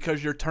 No, it's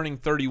because you're turning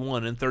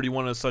 31, and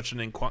 31 is such an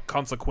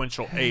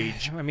inconsequential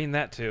age. I mean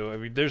that too. I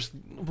mean,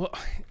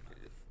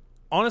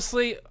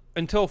 honestly,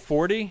 until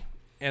 40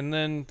 and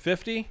then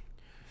 50,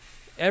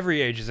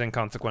 every age is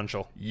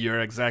inconsequential. You're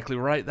exactly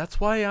right. That's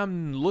why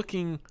I'm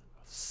looking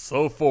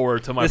so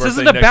forward to my This birthday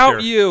isn't next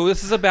about year. you.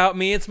 This is about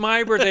me. It's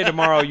my birthday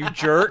tomorrow, you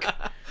jerk.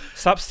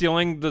 Stop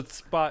stealing the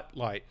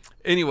spotlight.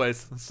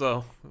 Anyways,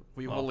 so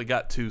we've only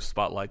got 2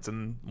 spotlights,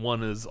 and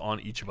one is on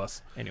each of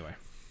us. Anyway,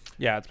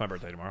 yeah, it's my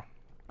birthday tomorrow.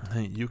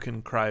 Hey, you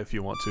can cry if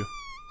you want to.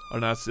 Or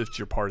not if it's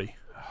your party.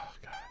 Oh,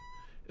 God.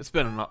 It's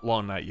been a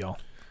long night, y'all.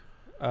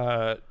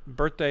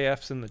 Birthday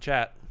F's in the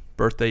chat.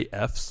 Birthday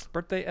Fs?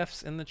 Birthday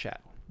F's in the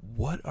chat.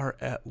 What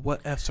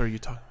Fs are you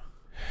talking?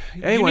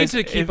 You need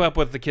to keep up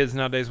with the kids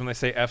nowadays when they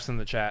say F's in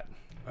the chat.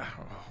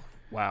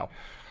 Wow.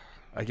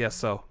 I guess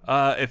so.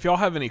 If y'all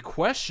have any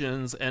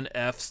questions and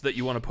Fs that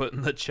you want to put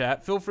in the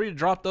chat, feel free to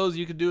drop those.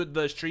 You can do it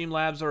the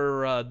Streamlabs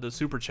or the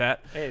Super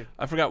Chat. Hey.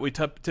 I forgot we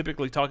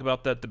typically talk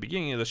about that at the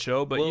beginning of the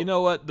show, but Well, you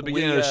know what? The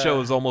beginning we, of the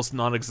show is almost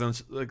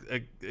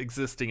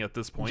non-existing at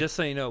this point. Just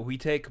so you know, we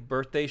take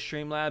birthday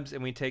Streamlabs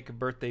and we take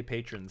birthday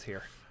patrons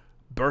here.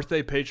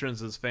 Birthday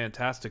patrons is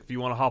fantastic. If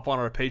you want to hop on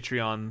our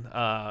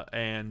Patreon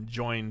and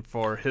join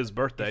for his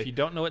birthday. If you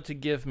don't know what to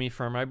give me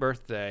for my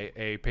birthday,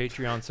 a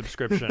Patreon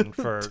subscription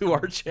for To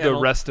our the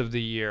channel. rest of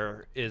the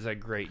year is a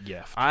great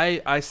gift.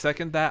 I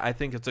second that. I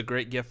think it's a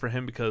great gift for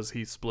him because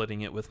he's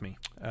splitting it with me.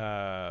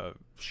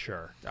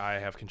 Sure. I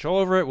have control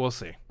over it. We'll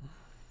see.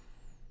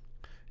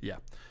 Yeah.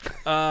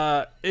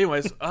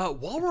 Anyways,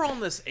 while we're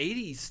on this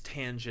 80s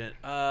tangent,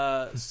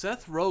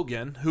 Seth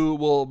Rogen, who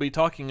we'll be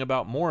talking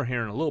about more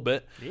here in a little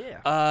bit,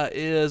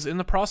 is in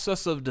the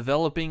process of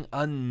developing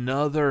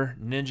another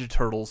Ninja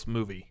Turtles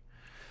movie.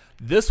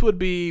 This would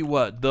be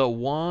what, the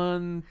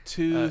 1,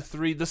 2,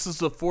 3. This is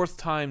the 4th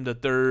time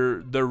that they're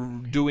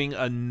doing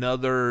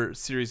another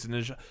series of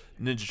Ninja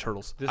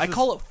Turtles. I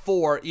call it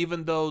 4,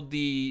 even though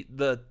the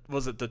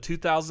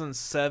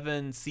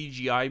 2007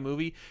 CGI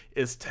movie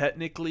is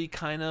technically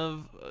kind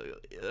of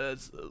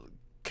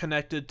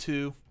connected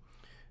to.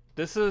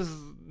 This is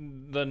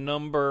the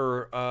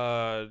number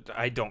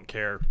I don't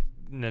care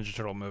Ninja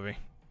Turtle movie.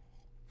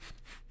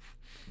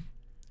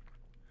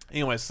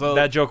 Anyway, so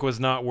That joke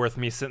was not worth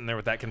me sitting there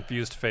with that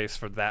confused face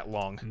for that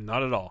long.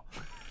 not at all.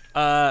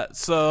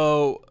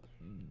 So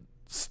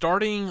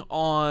starting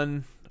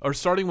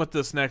with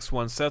this next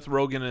one, Seth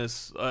Rogen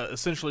is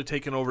essentially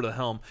taking over the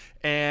helm,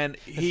 and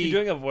Is he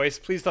doing a voice?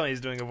 Please tell me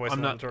he's doing a voice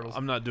of the Turtles.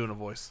 I'm not doing a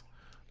voice.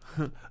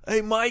 Hey,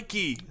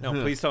 Mikey. No,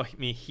 please tell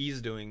me he's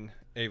doing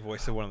a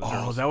voice of one of the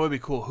Turtles. Oh, that would be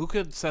cool. Who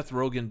could Seth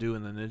Rogen do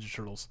in the Ninja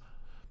Turtles?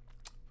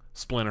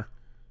 Splinter.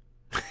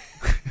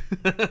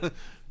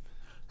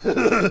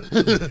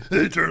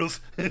 Hey, Turtles.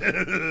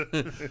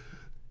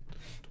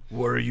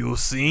 Were you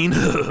seen?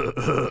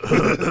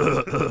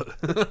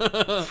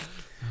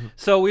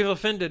 So we've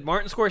offended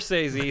Martin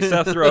Scorsese,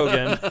 Seth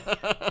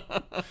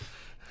Rogen.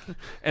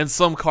 And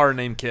some car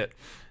named Kit.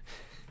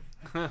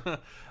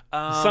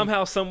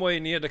 Somehow, someway,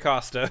 Nia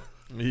DaCosta.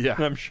 Yeah,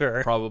 I'm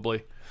sure.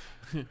 probably.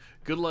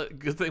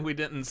 Good thing we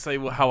didn't say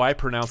how I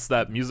pronounced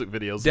that music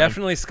video's name.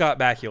 Definitely Scott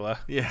Bakula.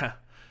 Yeah.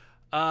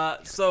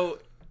 So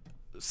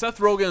Seth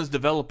Rogen is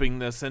developing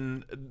this,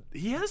 and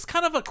he has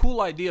kind of a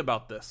cool idea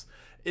about this.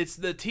 It's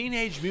the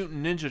Teenage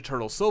Mutant Ninja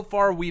Turtles. So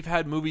far, we've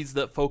had movies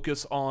that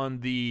focus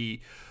on the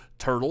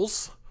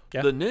turtles,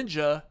 the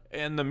ninja,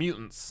 and the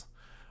mutants.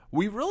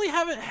 We really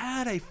haven't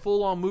had a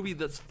full-on movie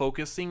that's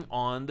focusing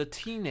on the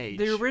teenage.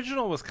 The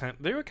original was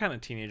they were kind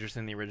of teenagers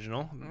in the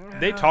original.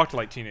 They talked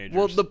like teenagers.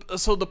 Well,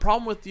 the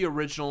problem with the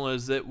original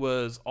is it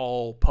was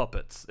all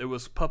puppets. It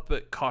was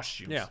puppet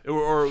costumes. Yeah.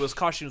 Or it was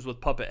costumes with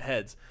puppet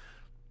heads.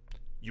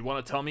 You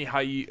want to tell me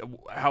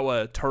how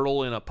a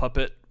turtle in a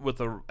puppet with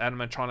a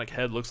animatronic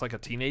head looks like a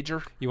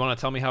teenager? You want to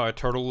tell me how a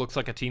turtle looks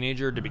like a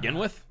teenager to begin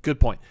with? Good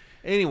point.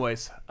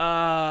 Anyways,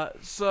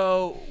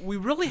 so we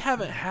really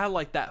haven't had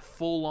like that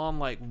full-on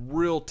like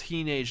real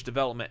teenage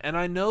development. And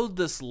I know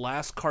this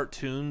last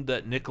cartoon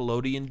that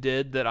Nickelodeon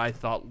did that I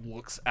thought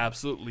looks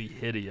absolutely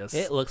hideous.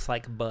 It looks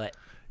like butt.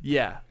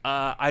 Yeah,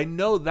 I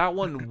know that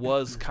one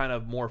was kind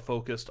of more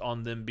focused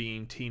on them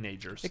being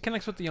teenagers, It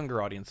connects with the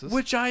younger audiences.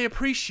 which I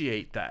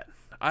appreciate that.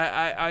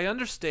 I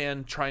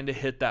understand trying to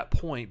hit that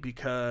point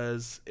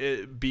because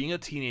being a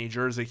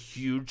teenager is a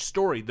huge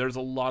story. There's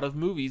a lot of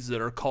movies that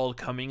are called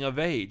coming of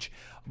age.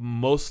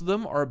 Most of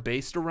them are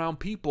based around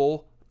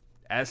people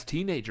as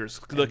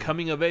teenagers. The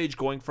coming of age,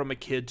 going from a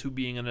kid to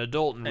being an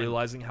adult and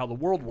realizing how the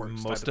world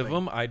works. Most type of thing.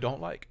 them I don't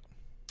like.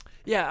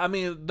 Yeah, I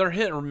mean, they're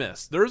hit or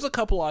miss. There's a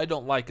couple I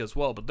don't like as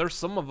well, but there's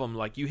some of them,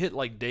 like you hit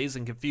like Dazed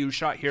and Confused,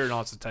 shot here in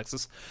Austin,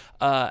 Texas.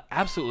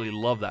 Absolutely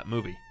love that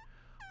movie.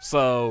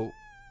 So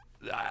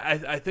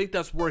I think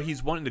that's where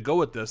he's wanting to go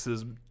with this,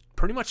 is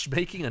pretty much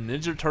making a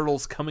Ninja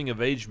Turtles coming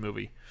of age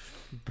movie.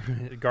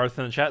 Garth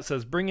in the chat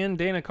says, bring in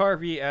Dana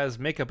Carvey as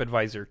makeup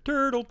advisor.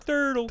 Turtle.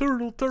 Turtle.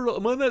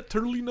 Am I not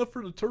turtle enough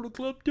for the Turtle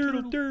Club?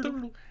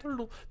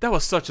 Turtle. That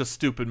was such a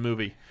stupid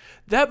movie.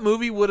 That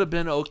movie would have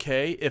been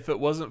okay if it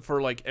wasn't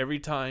for like every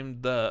time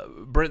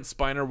Brent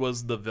Spiner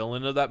was the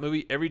villain of that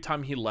movie, every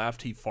time he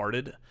laughed, he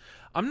farted.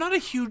 I'm not a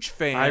huge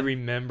fan. I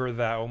remember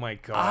that. Oh my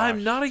gosh.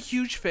 I'm not a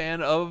huge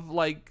fan of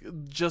like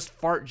just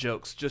fart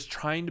jokes, just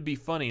trying to be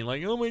funny.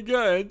 Like, oh my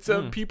god,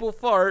 people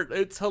fart.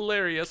 It's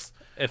hilarious.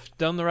 If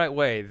done the right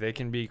way, they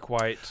can be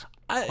quite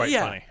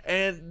funny.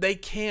 And they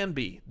can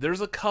be.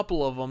 There's a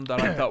couple of them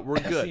that I thought were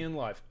good. in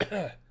life.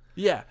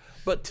 Yeah,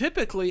 but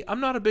typically, I'm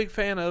not a big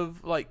fan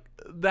of, like,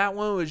 that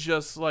one was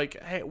just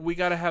like, hey, we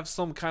got to have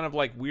some kind of,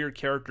 like, weird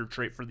character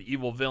trait for the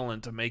evil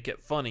villain to make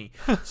it funny.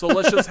 So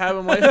let's just have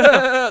him,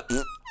 like,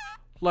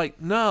 like,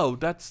 no,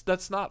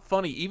 that's not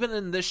funny. Even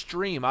in this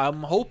stream,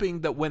 I'm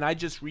hoping that when I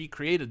just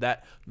recreated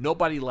that,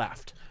 nobody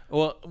laughed.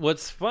 Well,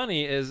 what's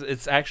funny is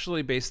it's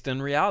actually based in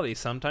reality.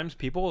 Sometimes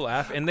people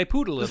laugh and they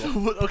poot a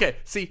little. Okay,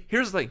 see,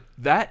 here's the thing.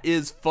 That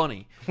is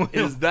funny.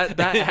 Is that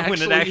actually,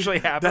 when it actually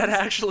happens? That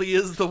actually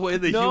is the way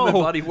the human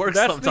body works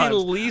that's sometimes. the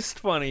least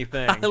funny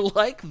thing. I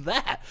like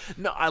that.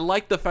 No, I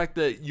like the fact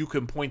that you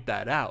can point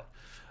that out.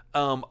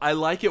 I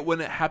like it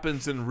when it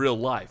happens in real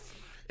life.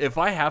 If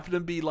I happen to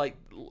be like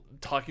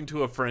talking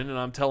to a friend and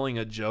I'm telling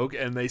a joke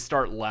and they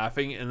start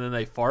laughing and then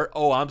they fart,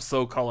 oh, I'm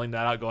so calling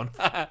that out, going,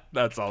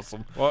 that's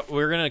awesome. Well,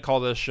 we're going to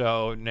call this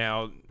show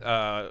now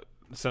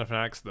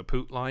Cinefanatics the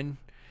Poot Line,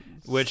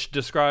 which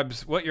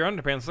describes what your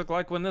underpants look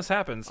like when this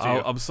happens to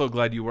you. I'm so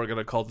glad you weren't going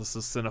to call this the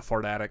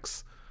Cinephart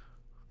Addicts,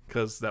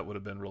 because that would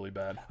have been really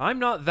bad. I'm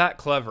not that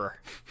clever.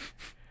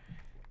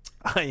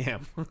 I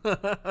am.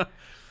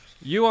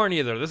 You aren't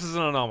either. This is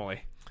an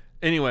anomaly.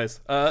 Anyways,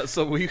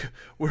 so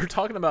we're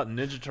talking about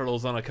Ninja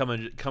Turtles on a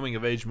coming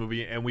of age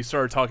movie, and we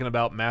started talking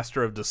about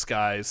Master of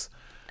Disguise.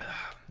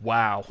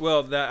 Wow.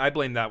 Well, I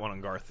blame that one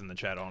on Garth in the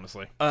chat,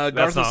 honestly.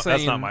 Garth is saying,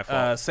 that's not my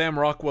fault. Sam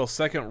Rockwell's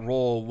second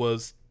role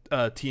was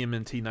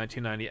TMNT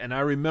 1990, and I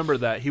remember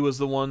that he was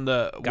the one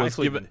that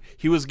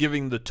was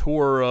giving the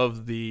tour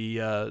of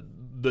the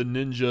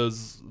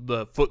ninjas,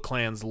 the Foot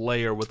Clan's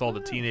lair with all the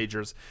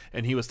teenagers,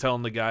 and he was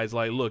telling the guys,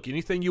 like, look,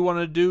 anything you want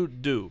to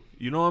do.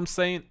 You know what I'm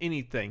saying?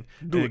 Anything.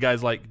 And the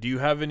guy's like, do you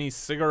have any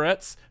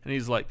cigarettes? And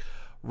he's like,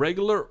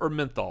 regular or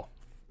menthol?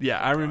 Yeah,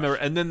 I remember.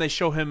 And then they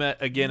show him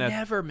again at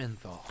Never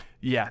menthol.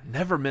 Yeah,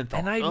 never menthol.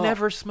 And I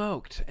never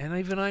smoked. And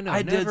even I know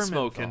I never did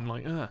smoke menthol.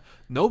 and like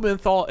no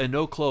menthol and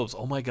no cloves.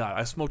 Oh my god,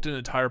 I smoked an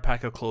entire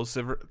pack of clove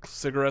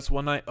cigarettes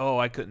one night. Oh,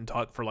 I couldn't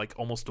talk for like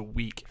almost a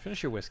week.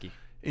 Finish your whiskey.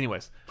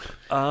 Anyways,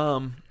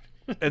 and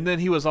then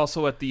he was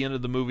also at the end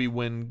of the movie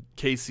when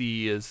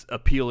Casey is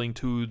appealing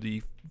to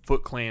the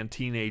Foot Clan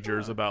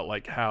teenagers about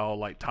like how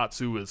like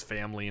Tatsu is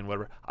family and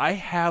whatever. I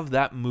have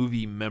that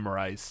movie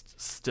memorized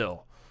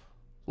still.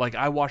 Like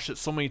I watched it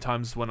so many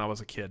times when I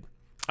was a kid.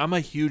 I'm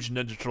a huge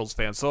Ninja Turtles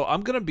fan, so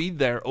I'm going to be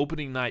there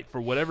opening night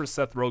for whatever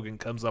Seth Rogen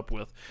comes up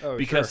with.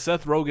 Because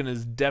Seth Rogen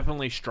is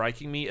definitely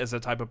striking me as the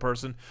type of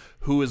person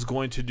who is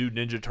going to do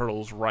Ninja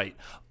Turtles right.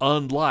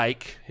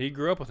 He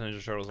grew up with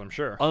Ninja Turtles, I'm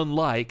sure.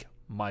 Unlike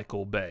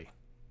Michael Bay.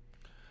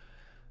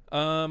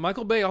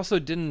 Michael Bay also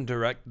didn't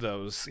direct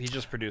those. He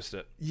just produced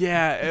it.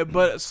 Yeah,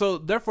 but so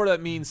therefore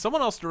that means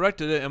someone else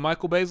directed it, and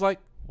Michael Bay's like,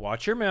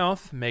 watch your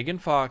mouth. Megan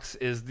Fox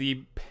is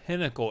the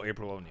pinnacle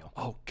April O'Neil.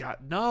 oh, God,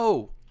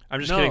 no. I'm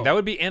just No. kidding. That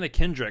would be Anna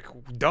Kendrick.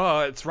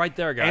 Duh, it's right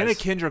there, guys. Anna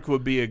Kendrick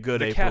would be a good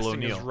The April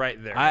casting is O'Neil.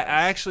 right there, I guys.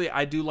 actually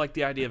I do like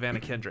the idea of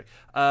Anna Kendrick,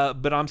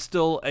 but I'm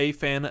still a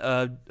fan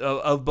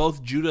of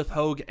both Judith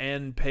Hogue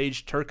and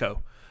Paige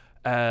Turco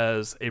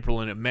as April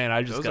O'Neil. Man,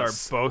 I just Those got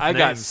are both I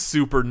got names.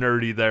 super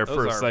nerdy there for a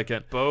Those are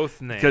second.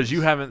 both names. Because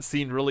you haven't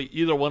seen really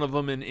either one of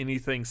them in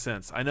anything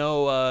since. I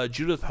know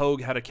Judith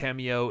Hogue had a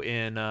cameo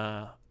in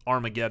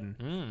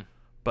Armageddon,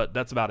 but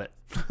that's about it.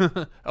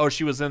 Oh,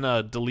 she was in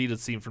a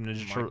deleted scene from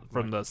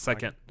the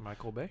second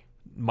Michael Bay.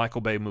 Michael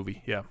Bay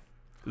movie. Yeah,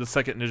 the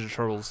second Ninja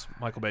Turtles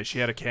Michael Bay. She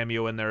had a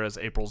cameo in there as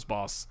April's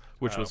boss,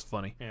 which was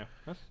funny. Yeah,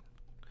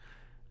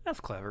 that's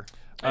clever.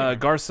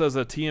 Garth says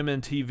a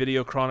TMNT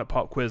video chronic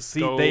pop quiz.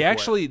 See, Go they for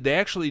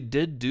actually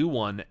did do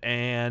one,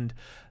 and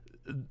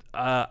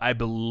I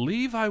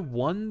believe I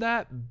won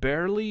that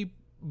barely.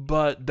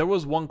 But there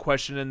was one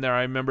question in there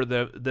I remember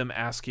them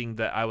asking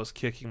that I was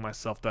kicking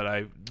myself that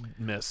I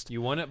missed. You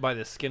won it by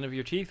the skin of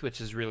your teeth, which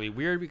is really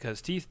weird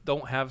because teeth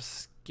don't have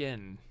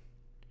skin.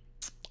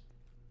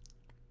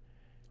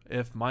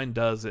 If mine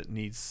does, it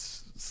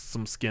needs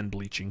some skin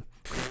bleaching.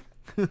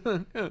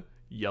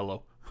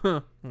 Yellow.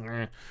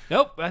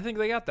 Nope, I think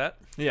they got that.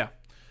 Yeah.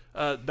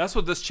 That's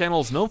what this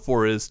channel is known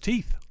for, is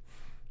teeth.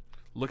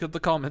 Look at the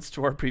comments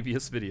to our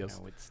previous videos.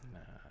 No, it's not.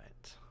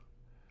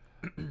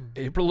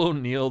 April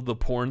O'Neil, the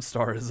porn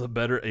star, is a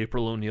better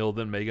April O'Neil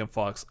than Megan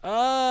Fox.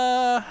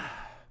 Does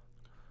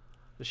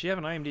she have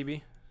an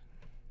IMDb?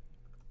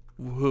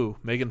 Who?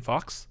 Megan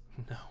Fox?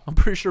 No. I'm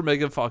pretty sure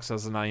Megan Fox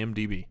has an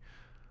IMDb.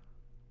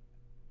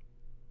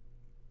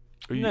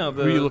 No,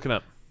 who are you looking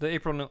up? The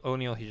April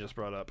O'Neil he just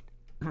brought up.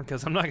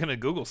 Because I'm not going to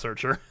Google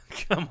search her.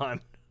 Come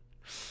on.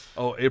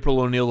 Oh, April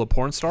O'Neil, the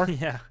porn star?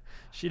 Yeah.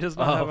 She does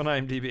not have an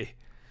IMDb.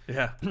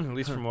 Yeah. At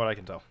least from what I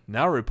can tell.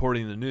 Now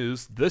reporting the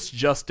news. This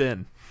just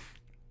in.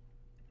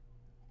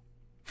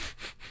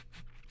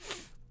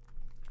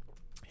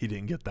 He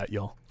didn't get that,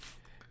 y'all.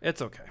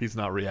 It's okay. He's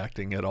not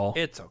reacting at all.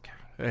 It's okay.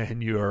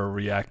 And you are a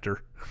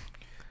reactor.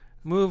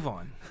 Move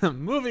on.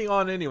 Moving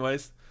on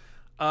anyways.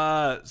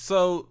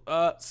 So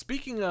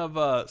speaking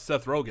of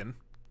Seth Rogen,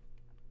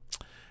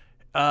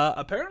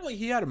 apparently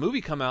he had a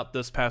movie come out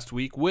this past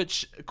week,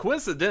 which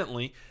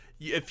coincidentally,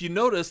 if you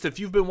noticed, if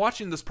you've been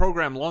watching this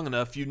program long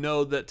enough, you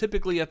know that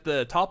typically at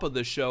the top of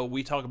the show,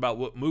 we talk about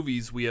what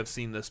movies we have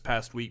seen this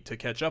past week to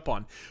catch up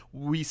on.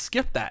 We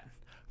skip that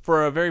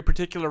for a very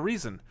particular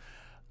reason.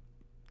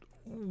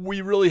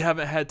 We really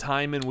haven't had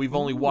time, and we've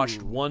only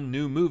watched one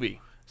new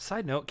movie.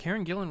 Side note,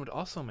 Karen Gillan would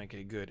also make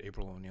a good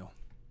April O'Neil.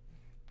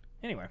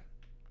 Anyway.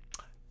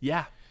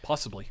 Yeah,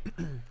 possibly.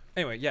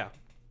 Anyway, yeah.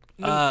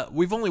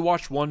 We've only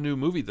watched one new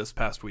movie this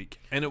past week,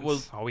 and it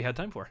was That's all we had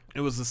time for.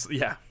 it was this,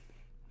 yeah,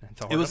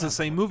 That's all it I was got the time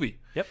same for. movie.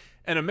 Yep.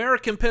 An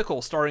American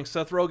Pickle starring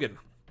Seth Rogen.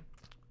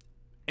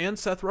 And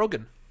Seth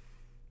Rogen.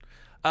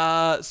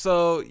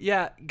 So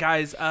yeah,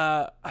 guys,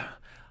 I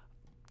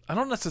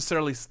don't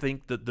necessarily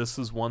think that this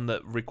is one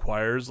that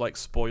requires like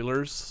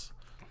spoilers.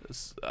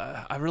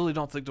 I really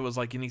don't think there was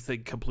like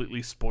anything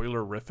completely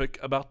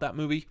spoilerific about that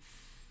movie.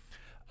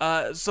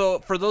 So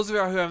for those of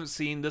you who haven't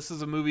seen, this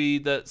is a movie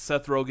that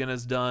Seth Rogen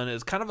has done.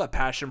 It's kind of a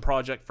passion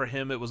project for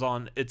him. It's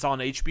on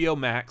HBO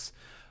Max.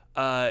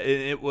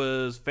 It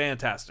was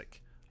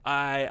fantastic.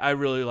 I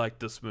really like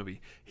this movie.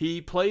 He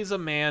plays a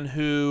man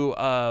who,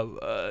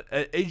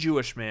 a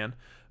Jewish man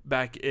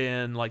back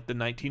in like the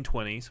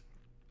 1920s,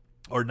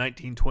 or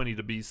 1920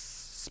 to be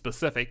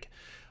specific,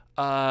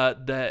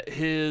 that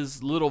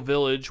his little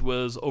village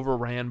was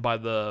overran by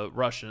the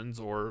Russians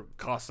or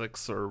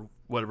Cossacks or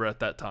whatever at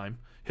that time.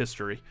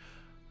 History.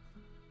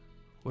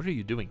 What are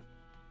you doing?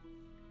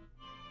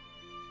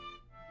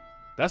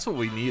 That's what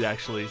we need,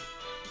 actually.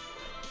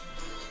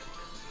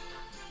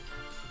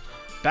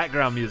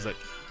 Background music.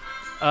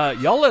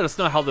 Y'all let us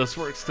know how this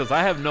works, because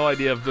I have no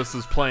idea if this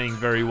is playing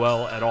very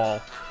well at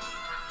all.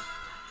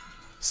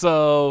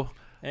 So,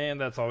 And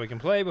that's all we can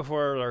play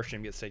before our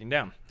stream gets taken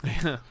down.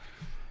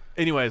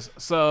 anyways,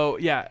 so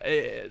yeah,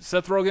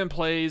 Seth Rogen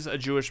plays a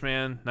Jewish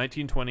man,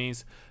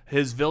 1920s.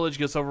 His village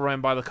gets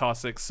overrun by the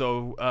Cossacks,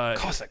 so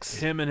Cossacks.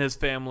 him and his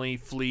family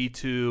flee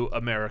to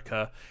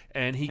America,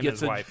 and he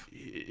gets his wife.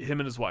 Him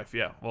and his wife,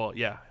 yeah. Well,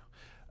 yeah.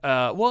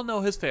 Well, no,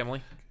 his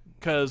family,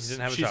 because He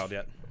didn't have a child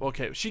yet.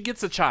 Okay, she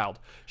gets a child.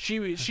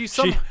 She She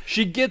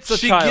gets a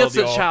she child. gets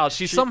a y'all. child.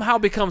 She somehow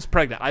becomes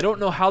pregnant. I don't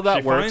know how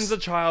that She works. finds a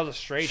child, a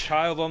stray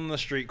child on the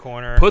street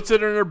corner. Puts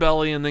it in her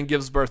belly and then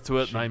gives birth to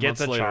it. She 9 gets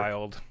months a later.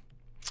 child.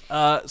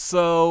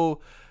 So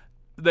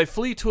they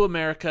flee to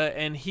America,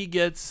 and he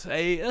gets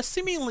a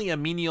seemingly a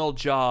menial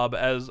job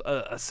as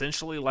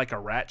essentially like a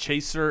rat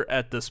chaser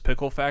at this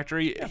pickle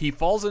factory. He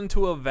falls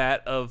into a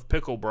vat of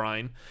pickle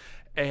brine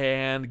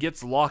and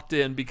gets locked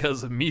in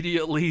because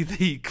immediately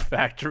the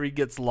factory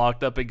gets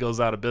locked up and goes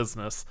out of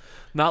business.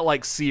 Not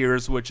like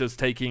Sears, which is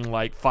taking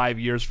like 5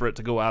 years for it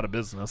to go out of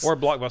business. Or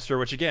Blockbuster,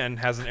 which again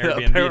has an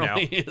Airbnb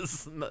apparently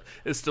now.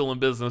 is still in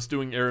business,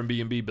 doing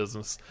Airbnb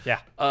business. Yeah.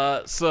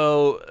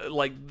 So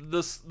like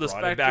this Brought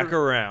factory it back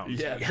around.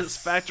 Yeah, Yes. this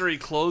factory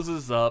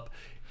closes up.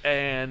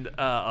 And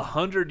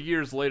 100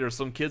 years later,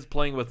 some kids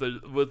playing with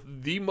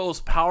the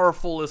most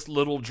powerfulest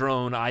little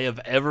drone I have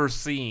ever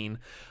seen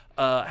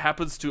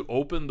happens to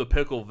open the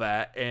pickle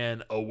vat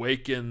and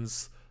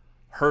awakens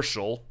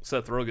Herschel,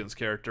 Seth Rogen's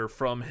character,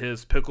 from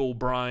his pickle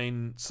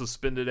brine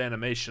suspended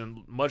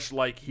animation, much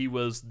like he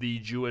was the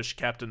Jewish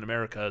Captain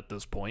America at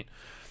this point.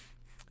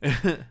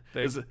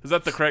 Is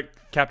that the correct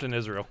Captain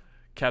Israel?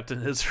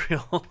 Captain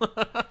Israel?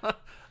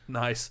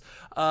 Nice.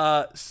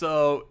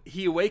 So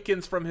he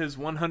awakens from his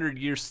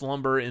 100-year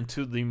slumber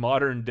into the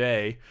modern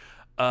day,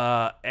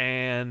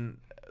 and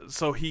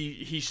so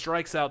he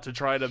strikes out to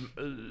try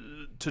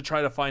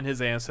to find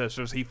his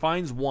ancestors. He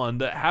finds one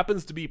that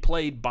happens to be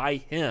played by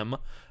him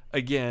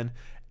again,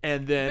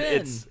 and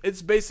then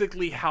it's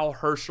basically how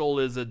Herschel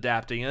is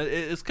adapting.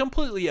 It's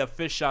completely a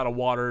fish out of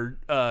water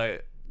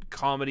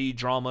comedy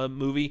drama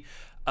movie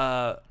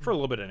for a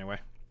little bit anyway.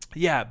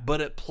 Yeah,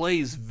 but it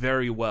plays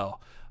very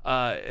well.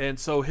 And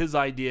so his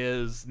idea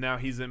is now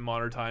he's in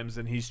modern times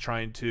and he's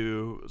trying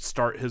to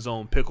start his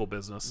own pickle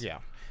business. Yeah.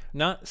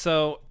 Not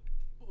so.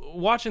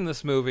 Watching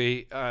this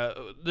movie,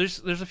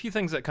 there's a few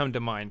things that come to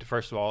mind.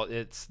 First of all,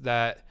 it's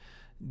that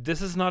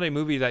this is not a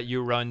movie that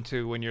you run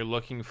to when you're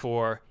looking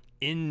for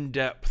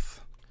in-depth,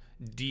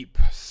 deep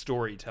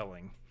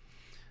storytelling.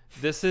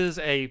 This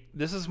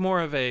is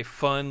more of a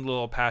fun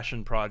little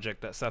passion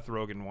project that Seth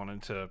Rogen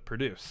wanted to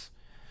produce.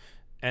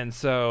 And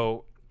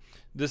so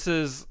this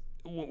is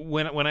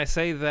when I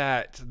say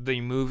that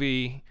the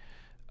movie,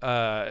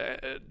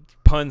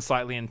 pun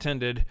slightly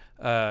intended,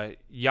 yada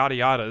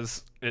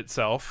yadas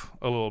itself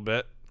a little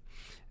bit,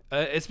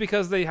 it's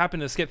because they happen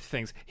to skip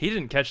things. He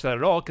didn't catch that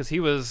at all because he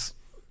was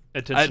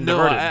attention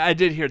diverted. I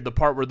did hear the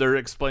part where they're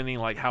explaining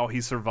like how he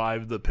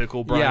survived the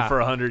pickle brine for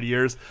 100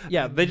 years.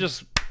 Yeah, they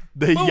just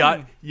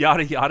yada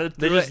yada.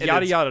 They just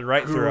yada yada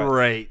right through it.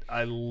 Great,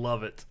 I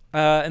love it.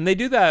 And they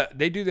do that.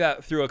 They do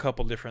that through a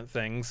couple different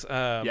things.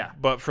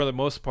 But for the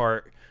most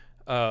part,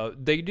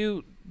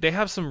 they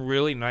have some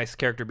really nice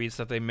character beats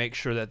that they make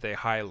sure that they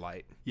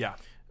highlight. Yeah.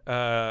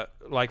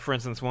 Like for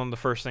instance, one of the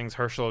first things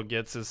Herschel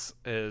gets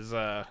is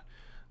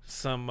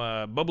some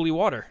bubbly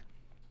water.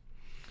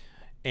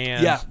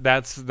 And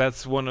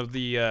that's one of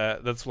the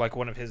that's like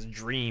one of his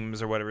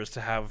dreams or whatever, is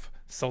to have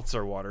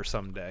seltzer water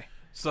someday.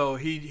 So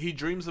he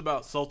dreams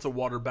about seltzer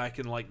water back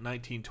in like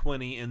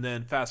 1920, and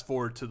then fast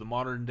forward to the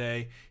modern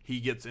day,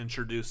 he gets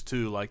introduced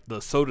to like the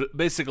soda.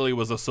 Basically, it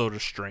was a Soda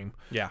Stream.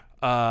 Yeah.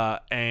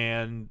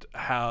 And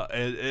how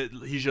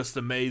he's just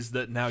amazed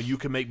that now you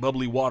can make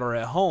bubbly water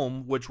at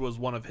home, which was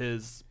one of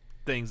his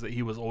things that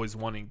he was always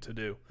wanting to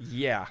do.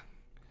 Yeah.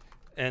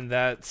 And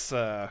that's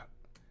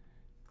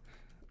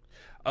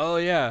oh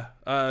yeah,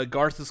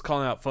 Garth is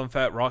calling out. Fun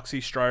fact: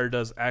 Roxy Stryer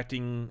does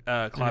acting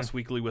class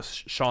weekly with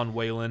Sean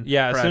Whalen.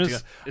 Yeah, as soon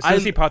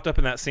as he popped up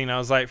in that scene, I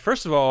was like,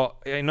 first of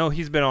all, I know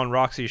he's been on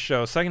Roxy's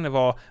show. Second of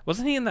all,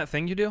 wasn't he in that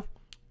thing you do?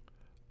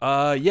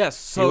 Yes.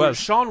 So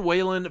Sean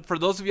Whalen, for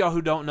those of y'all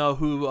who don't know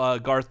who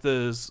Garth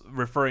is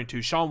referring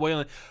to, Sean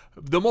Whalen,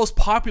 the most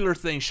popular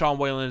thing Sean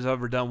Whalen has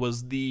ever done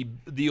was the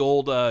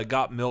old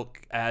Got Milk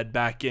ad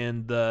back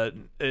in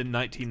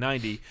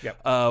 1990,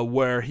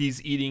 where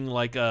he's eating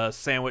like a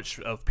sandwich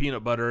of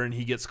peanut butter and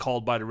he gets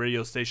called by the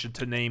radio station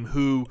to name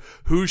who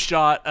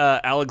shot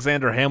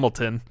Alexander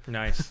Hamilton.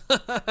 Nice.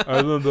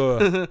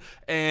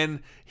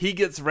 And he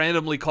gets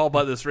randomly called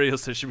by this radio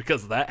station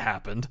because that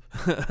happened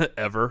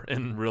ever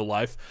in real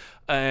life.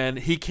 And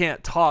he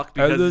can't talk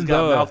because he's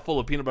got a mouthful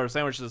of peanut butter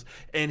sandwiches.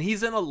 And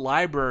he's in a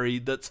library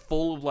that's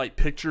full of like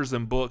pictures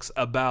and books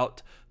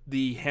about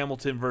the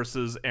Hamilton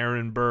versus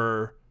Aaron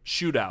Burr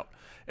shootout.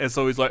 And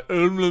so he's like,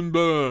 Aaron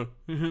Burr.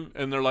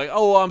 And they're like,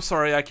 oh, I'm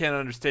sorry, I can't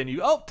understand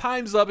you. Oh,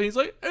 time's up. And he's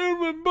like,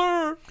 Aaron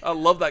Burr. I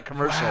love that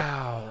commercial.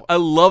 Wow. I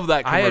love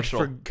that commercial.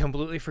 I had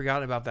completely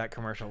forgotten about that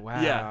commercial.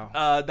 Wow.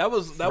 Yeah. That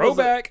was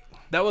throwback.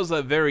 That was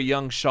a very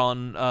young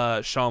Sean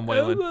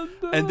Whalen.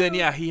 And then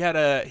he had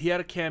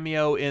a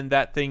cameo in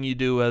That Thing You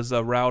Do as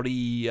a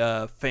rowdy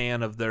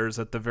fan of theirs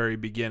at the very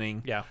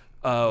beginning. Yeah.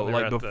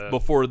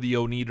 Before the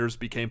Oneaters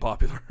became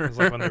popular. It was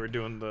like when they were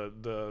doing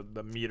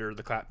the meter,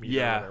 the clap meter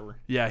or whatever.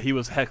 Yeah, he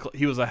was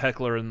a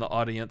heckler in the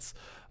audience.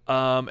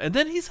 And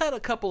then he's had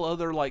a couple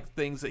other like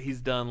things that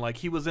he's done. Like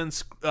he was in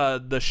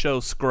the show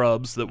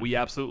Scrubs that we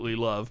absolutely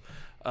love.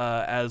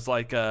 As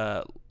like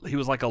he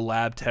was like a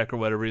lab tech or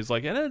whatever. He's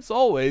like, and it's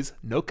always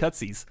no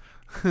cutsies.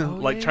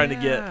 Trying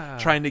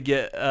to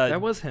get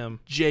that was him.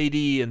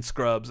 JD and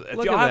Scrubs.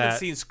 If y'all haven't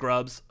seen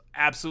Scrubs,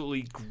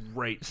 absolutely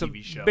great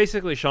TV show.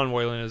 Basically, Sean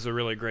Whalen is a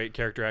really great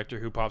character actor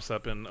who pops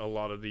up in a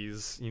lot of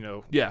these,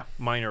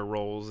 minor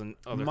roles and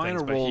other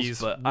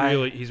things.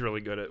 He's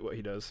really good at what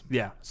he does.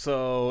 Yeah.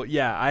 So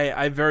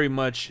I very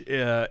much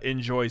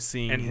enjoy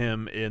seeing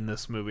him in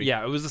this movie.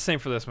 Yeah, it was the same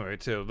for this movie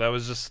too. That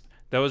was just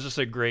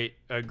a great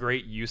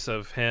use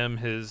of him,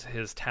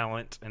 his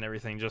talent and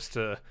everything, just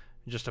to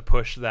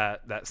push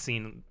that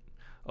scene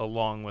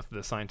along with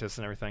the scientists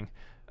and everything.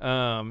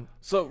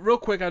 So real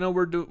quick, I know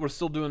we're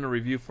still doing a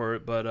review for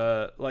it,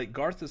 but like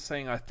Garth is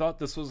saying, I thought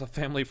this was a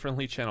family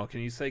friendly channel.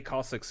 Can you say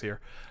Cossacks here?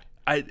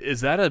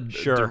 Is that a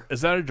Sure.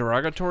 is that a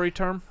derogatory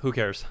term? Who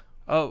cares?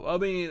 Oh, I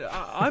mean,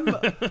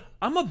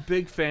 I'm a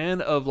big fan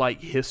of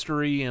like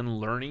history and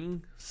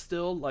learning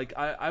still. Like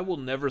I will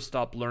never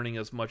stop learning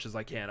as much as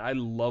I can. I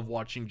love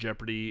watching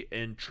Jeopardy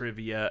and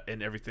trivia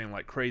and everything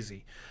like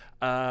crazy.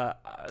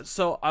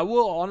 So I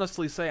will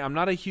honestly say I'm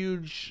not a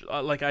huge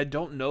like I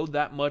don't know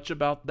that much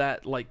about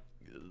that like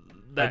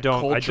that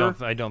culture.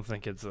 I don't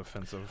think it's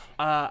offensive.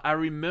 I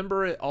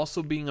remember it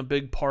also being a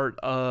big part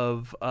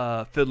of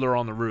Fiddler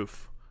on the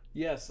Roof.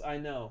 Yes, I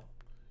know.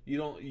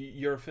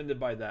 You're offended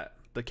by that.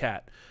 The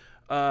cat.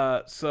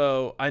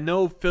 So I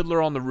know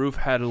Fiddler on the Roof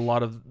had a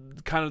lot of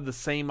kind of the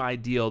same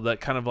ideal,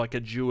 that kind of like a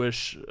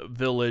Jewish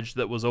village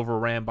that was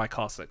overran by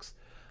Cossacks.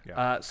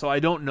 Yeah. So I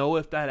don't know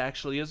if that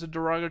actually is a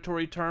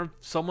derogatory term.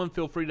 Someone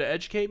feel free to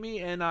educate me,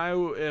 and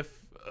if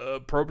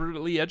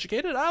appropriately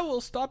educated, I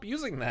will stop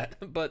using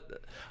that.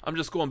 But I'm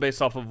just going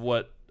based off of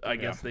what I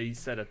guess they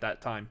said at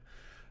that time.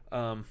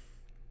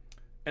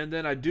 And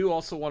then I do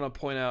also want to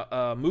point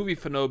out, Movie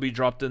Fanobi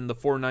dropped in the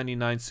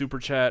 $4.99 super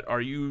chat.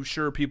 Are you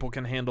sure people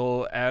can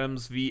handle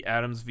Adams v.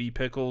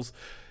 Pickles?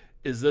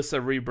 Is this a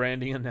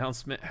rebranding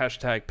announcement?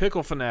 Hashtag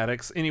Pickle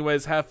Fanatics.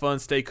 Anyways, have fun.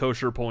 Stay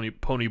kosher,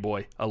 pony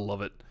boy. I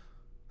love it.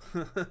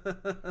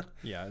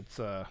 Yeah,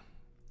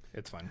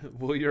 it's fine.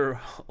 Will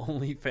your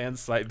OnlyFans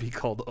site be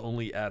called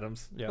Only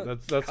Adams? Yeah,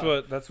 that's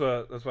what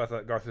I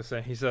thought Garth was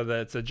saying. He said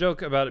that it's a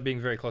joke about it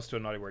being very close to a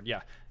naughty word.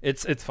 Yeah,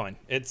 it's fine.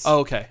 It's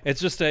okay. It's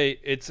just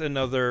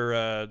another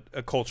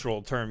a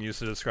cultural term used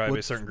to describe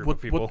a certain group of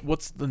people.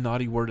 What's the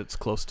naughty word it's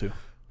close to?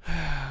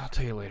 I'll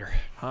tell you later.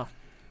 Huh?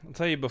 I'll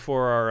tell you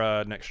before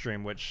our next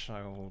stream, which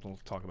we'll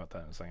talk about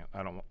that in a second.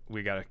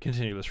 We got to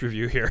continue this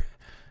review here.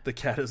 The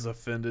cat is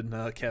offended.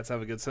 Cats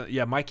have a good sense.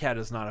 Yeah, my cat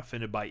is not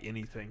offended by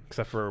anything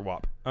except for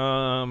WAP.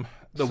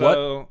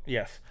 What?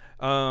 Yes.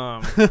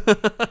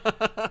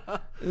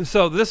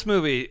 So this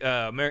movie,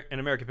 An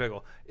American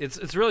Pickle,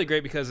 it's really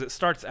great because it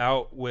starts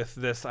out with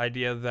this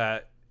idea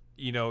that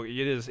it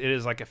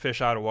is like a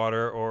fish out of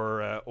water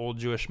or old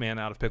Jewish man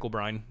out of pickle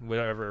brine,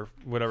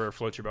 whatever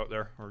floats your boat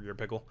there or your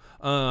pickle.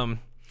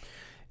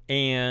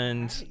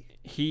 And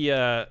he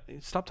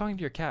stop talking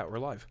to your cat. We're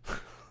live.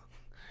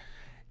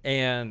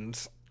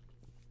 And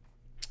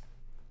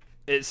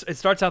it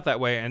starts out that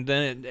way, and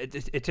then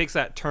it takes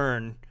that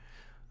turn,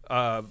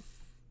 not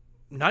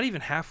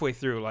even halfway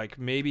through, like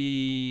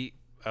maybe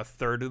a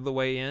third of the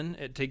way in.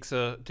 It takes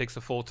a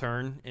full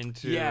turn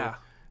into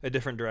a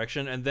different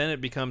direction, and then it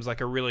becomes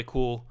like a really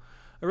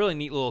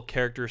neat little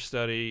character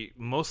study,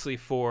 mostly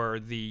for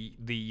the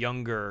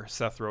younger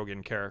Seth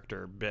Rogen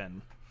character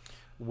Ben,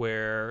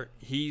 where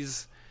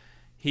he's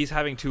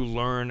having to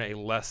learn a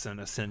lesson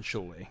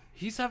essentially.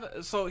 He's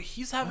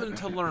having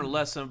to learn a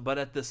lesson, but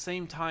at the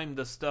same time,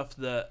 the stuff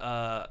that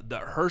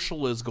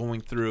Herschel is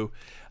going through,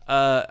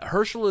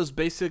 Herschel is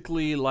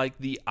basically like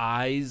the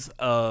eyes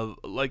of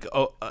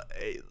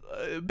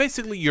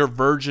basically your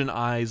virgin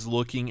eyes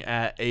looking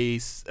at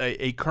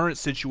a current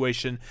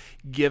situation,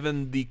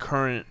 given the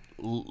current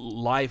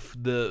life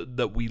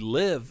that we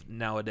live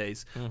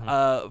nowadays.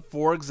 Mm-hmm.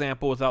 For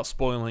example, without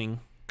spoiling,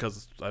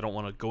 because I don't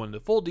want to go into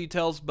full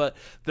details, but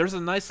there's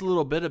a nice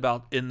little bit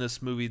in this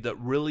movie that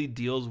really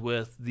deals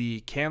with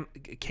the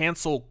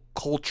cancel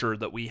culture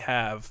that we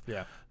have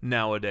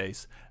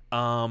nowadays.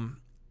 And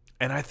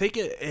I think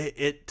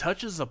it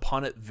touches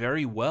upon it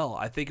very well.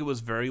 I think it was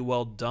very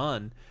well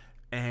done.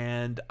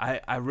 And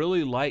I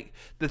really like,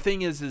 the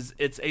thing is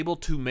it's able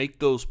to make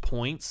those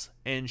points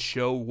and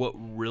show what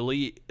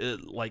really,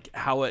 like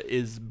how it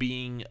is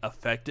being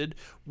affected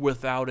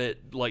without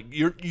it, like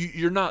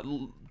you're not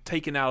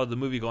taken out of the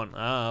movie going,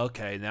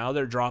 okay, now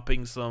they're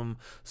dropping some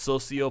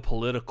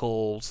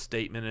socio-political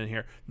statement in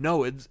here.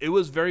 No, it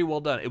was very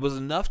well done. It was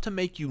enough to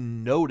make you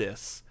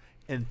notice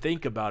and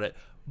think about it,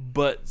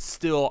 but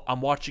still, I'm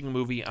watching a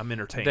movie, I'm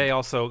entertained. They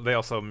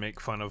also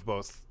make fun of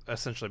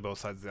essentially both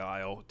sides of the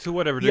aisle to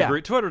whatever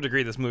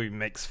degree this movie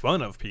makes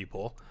fun of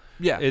people.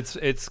 Yeah,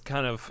 it's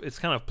kind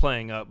of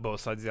playing up both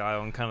sides of the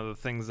aisle and kind of the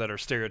things that are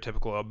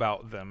stereotypical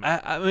about them.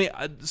 I mean,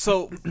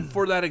 so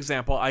for that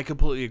example, I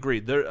completely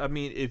agree.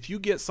 If you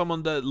get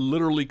someone that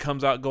literally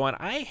comes out going,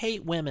 "I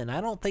hate women. I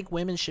don't think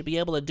women should be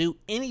able to do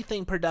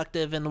anything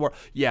productive in the world."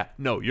 Yeah,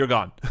 no, you're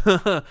gone.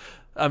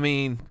 I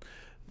mean,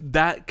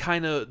 that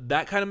kind of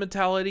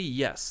mentality,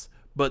 yes.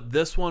 But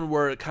this one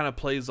where it kind of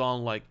plays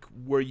on like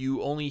where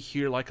you only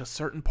hear like a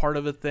certain part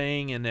of a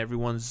thing and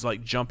everyone's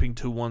like jumping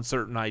to one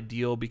certain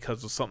ideal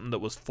because of something that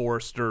was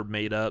forced or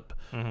made up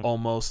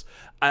almost.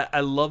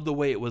 I love the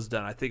way it was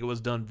done. I think it was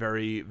done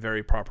very,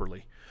 very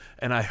properly.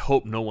 And I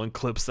hope no one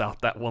clips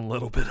out that one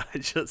little bit I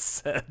just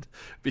said,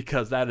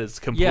 because that is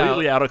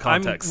completely out of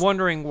context. I'm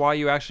wondering why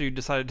you actually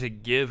decided to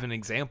give an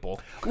example.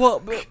 Well,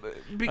 because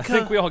I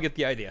think we all get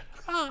the idea.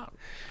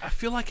 I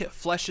feel like it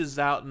fleshes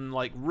out and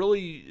like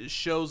really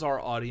shows our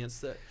audience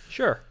that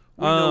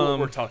we know what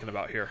we're talking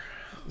about here.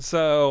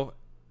 So,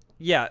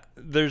 yeah,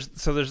 there's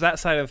that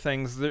side of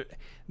things.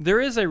 There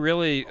is a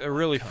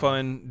really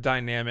fun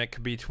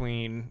dynamic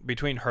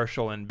between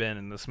Herschel and Ben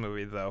in this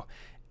movie, though,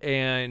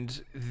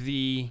 and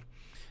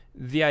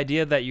the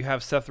idea that you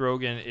have Seth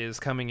Rogen is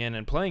coming in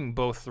and playing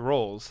both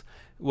roles.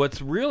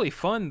 What's really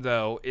fun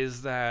though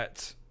is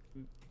that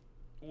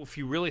if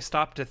you really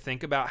stop to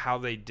think about how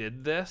they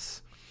did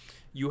this,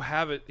 you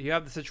have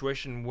the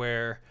situation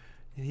where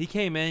he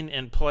came in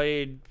and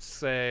played,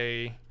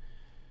 say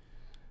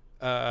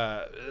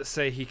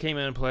he came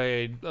in and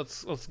played,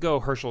 let's go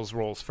Herschel's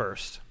roles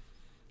first,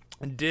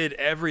 and did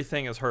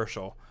everything as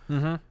Herschel,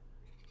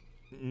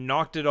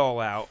 knocked it all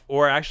out,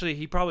 or actually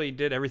he probably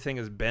did everything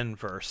as Ben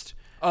first,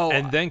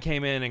 and then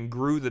came in and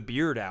grew the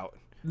beard out.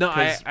 No,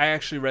 I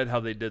actually read how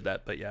they did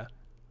that, but yeah.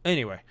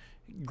 Anyway,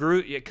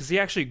 because he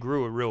actually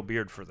grew a real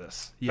beard for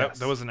this. Yes.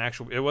 That was an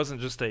actual, it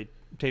wasn't just a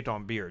taped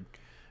on beard.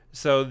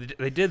 So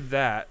they did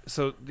that.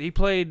 So he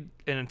played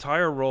an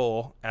entire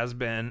role as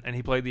Ben, and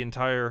he played the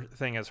entire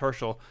thing as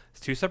Herschel. It's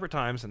 2 separate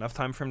times, enough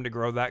time for him to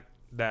grow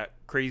that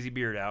crazy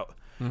beard out.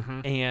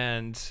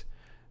 And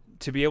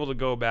to be able to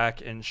go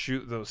back and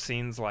shoot those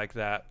scenes like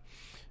that,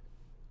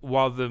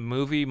 while the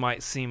movie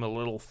might seem a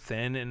little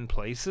thin in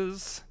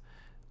places,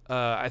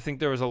 I think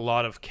there was a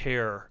lot of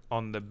care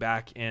on the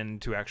back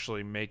end to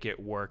actually make it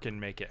work and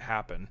make it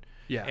happen.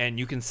 Yeah. And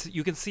you can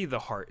see the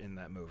heart in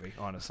that movie,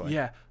 honestly.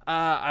 Yeah.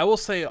 I will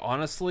say,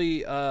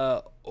 honestly,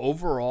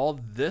 overall,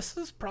 this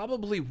is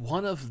probably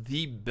one of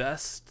the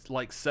best,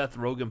 like, Seth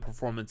Rogen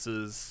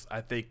performances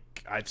I think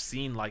I've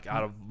seen, like,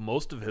 out of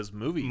most of his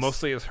movies.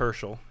 Mostly as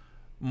Herschel.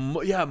 A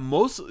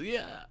little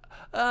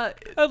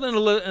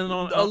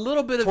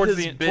bit of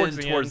his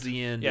towards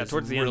the end is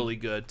really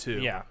good, too.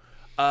 Yeah.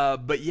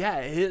 But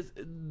yeah,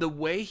 the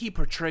way he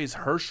portrays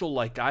Herschel,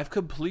 like,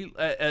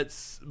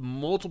 it's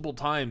multiple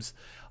times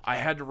I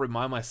had to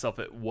remind myself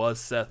it was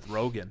Seth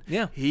Rogen.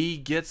 Yeah. He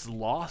gets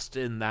lost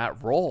in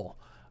that role.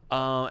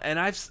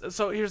 And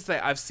so here's the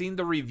thing. I've seen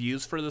the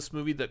reviews for this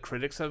movie that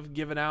critics have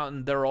given out,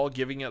 and they're all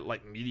giving it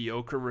like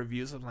mediocre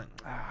reviews. I'm like,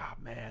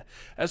 man.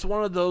 That's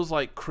one of those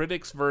like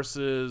critics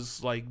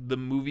versus like the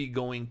movie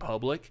going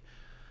public.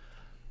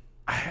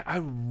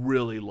 I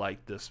really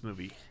liked this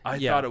movie. I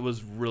thought it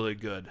was really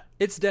good.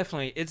 It's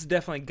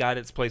definitely got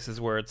its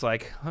places where it's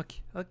like,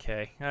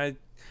 okay,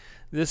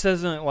 this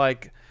isn't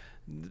like,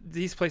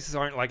 these places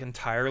aren't like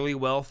entirely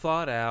well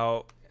thought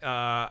out.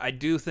 I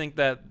do think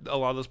that a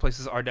lot of those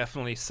places are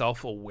definitely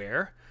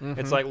self-aware.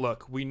 It's like,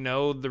 look, we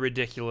know the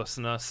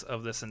ridiculousness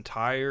of this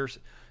entire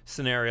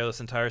scenario,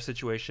 this entire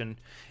situation.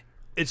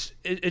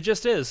 It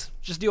just is.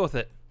 Just deal with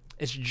it.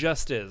 It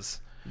just is.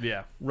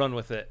 Yeah. Run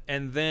with it.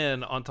 And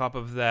then on top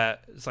of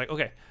that, it's like,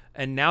 okay,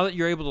 and now that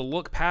you're able to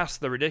look past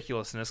the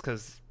ridiculousness,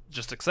 because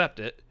just accept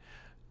it,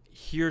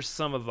 here's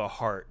some of the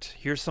heart.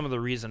 Here's some of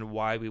the reason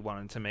why we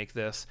wanted to make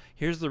this.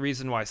 Here's the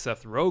reason why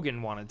Seth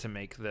Rogen wanted to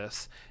make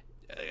this.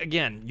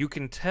 Again, you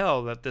can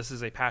tell that this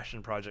is a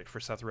passion project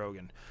for Seth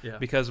Rogen. Yeah.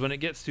 Because when it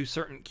gets to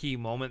certain key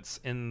moments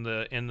in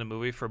the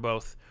movie for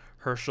both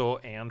Herschel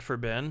and for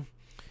Ben,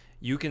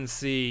 you can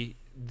see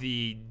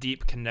the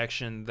deep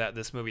connection that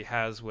this movie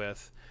has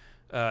with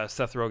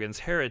Seth Rogen's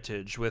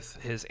heritage, with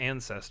his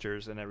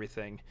ancestors and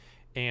everything,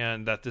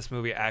 and that this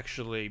movie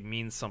actually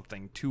means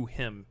something to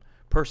him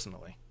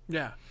personally.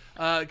 Yeah,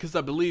 because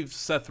I believe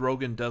Seth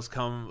Rogen does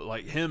come,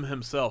 like him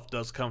himself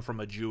does come from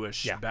a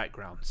Jewish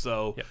background.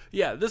 So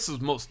yeah, this is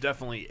most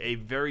definitely a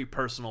very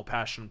personal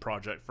passion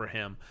project for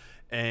him.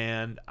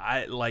 And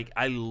I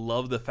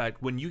love the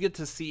fact when you get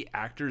to see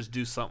actors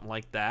do something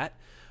like that.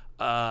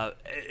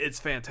 It's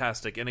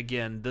fantastic. And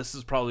again, this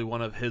is probably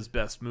one of his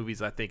best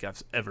movies I think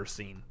I've ever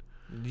seen.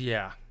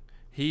 Yeah,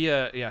 he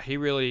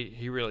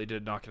really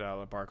did knock it out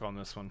of the park on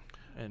this one.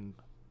 And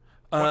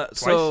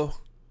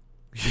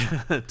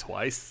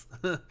twice.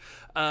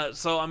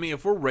 So I mean,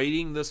 if we're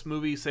rating this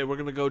movie, say we're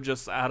gonna go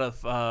just out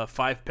of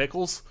 5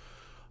 pickles.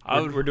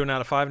 We're doing out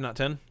of 5, not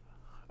 10.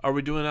 Are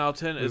we doing out of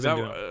 10? Is that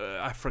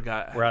I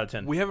forgot? We're out of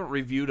 10. We haven't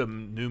reviewed a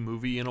new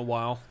movie in a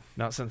while.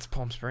 Not since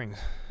Palm Springs.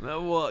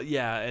 Well,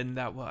 yeah, and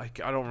I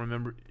don't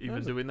remember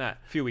even doing that.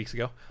 A few weeks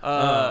ago.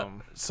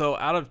 So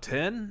out of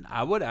 10,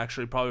 I would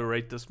actually probably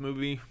rate this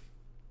movie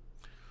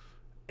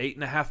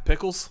 8.5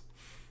 pickles.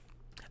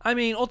 I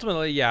mean,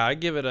 ultimately, yeah, I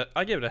give it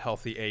a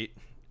healthy 8.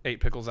 8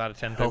 pickles out of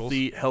 10 pickles.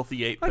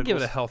 Healthy 8 pickles. I'd give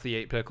it a healthy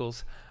 8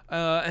 pickles.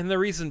 And the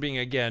reason being,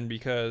 again,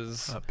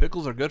 because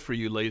pickles are good for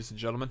you, ladies and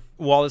gentlemen.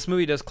 While this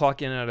movie does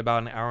clock in at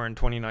about an hour and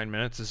 29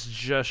 minutes, it's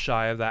just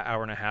shy of that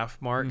hour and a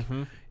half mark.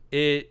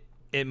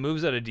 It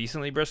moves at a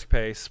decently brisk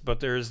pace,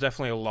 but there's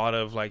definitely a lot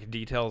of like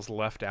details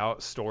left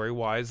out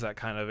story-wise that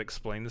kind of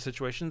explain the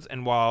situations.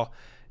 And while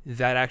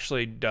that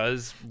actually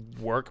does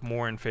work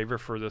more in favor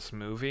for this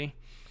movie,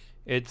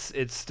 it's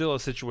still a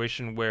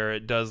situation where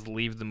it does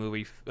leave the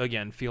movie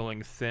again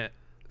feeling thin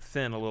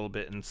a little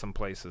bit in some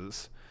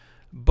places.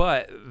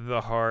 But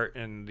the heart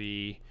and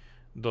the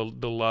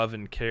love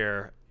and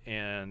care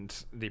and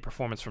the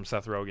performance from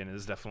Seth Rogen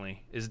is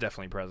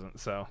definitely present.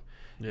 So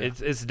yeah.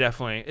 It's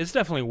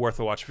definitely worth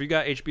a watch. If you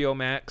got HBO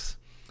Max,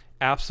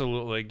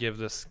 absolutely give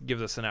this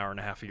an hour and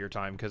a half of your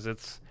time, because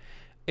it's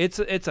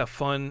a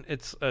delight.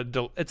 It's a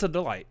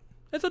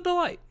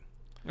delight.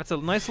 It's a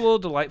nice little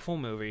delightful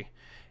movie,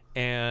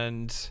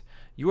 and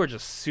you are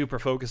just super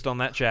focused on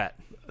that chat.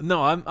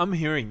 No, I'm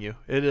hearing you.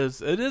 It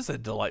is a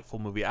delightful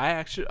movie.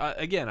 I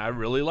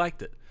really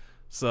liked it.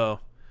 So,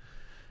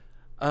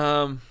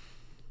 so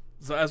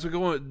as we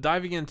go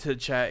diving into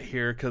chat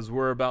here, because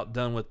we're about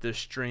done with this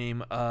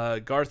stream,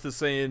 Garth is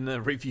saying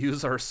the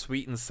reviews are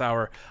sweet and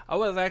sour. I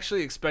was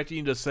actually expecting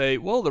you to say,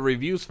 well, the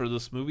reviews for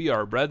this movie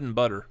are bread and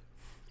butter.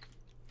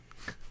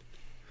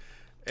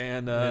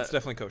 And it's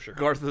definitely kosher.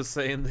 Garth is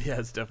saying, yeah,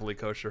 it's definitely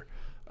kosher.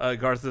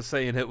 Garth is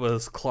saying it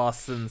was claw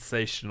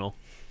sensational.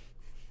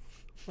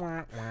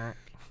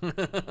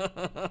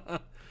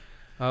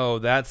 Oh,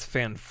 that's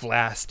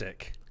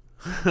fantastic.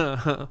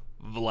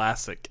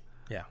 Vlasic.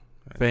 Yeah.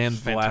 I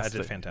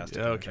Fantastic. did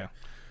fantastic. Okay.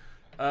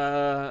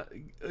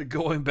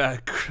 Going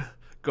back,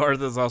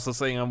 Garth is also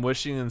saying, I'm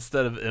wishing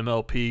instead of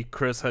MLP,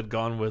 Chris had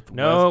gone with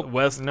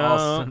West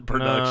Austin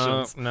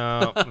Productions.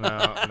 No.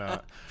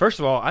 First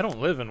of all, I don't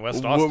live in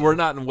West Austin. We're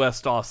not in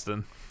West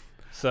Austin.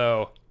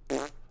 So,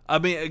 I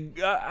mean,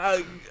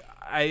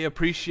 I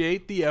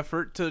appreciate the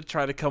effort to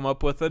try to come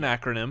up with an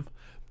acronym.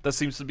 That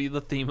seems to be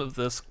the theme of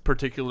this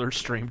particular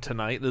stream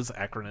tonight, is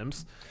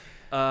acronyms.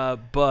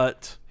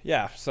 But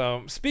yeah,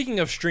 so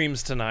speaking of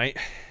streams tonight,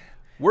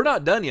 we're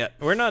not done yet.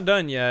 We're not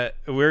done yet.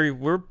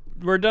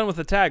 We're done with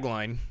the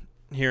tagline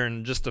here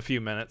in just a few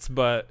minutes,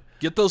 but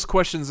get those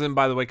questions in,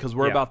 by the way, because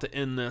we're Yeah. about to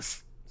end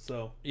this.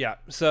 So yeah,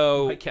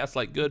 so my cat's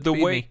like, good. the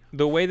feed way me.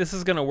 the way this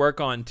is going to work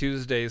on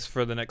Tuesdays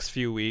for the next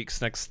few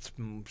weeks, next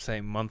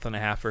say month and a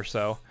half or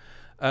so.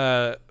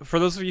 For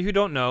those of you who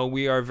don't know,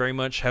 we are very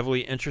much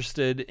heavily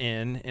interested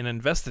in and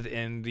invested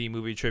in the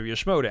Movie Trivia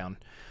Schmodown.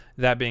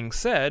 That being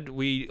said,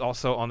 we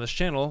also on this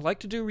channel like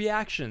to do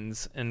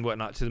reactions and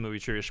whatnot to the Movie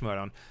Trivia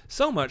Schmodown.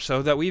 So much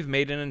so that we've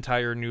made an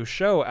entire new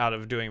show out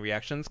of doing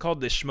reactions called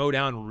the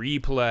Schmodown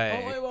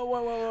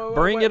Replay.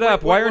 Bring it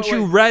up. Why aren't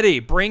you ready?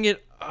 Bring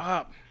it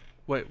up.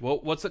 Wait,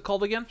 what's it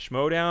called again?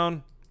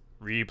 Schmodown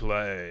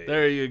Replay.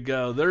 There you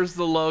go. There's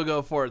the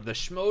logo for it. The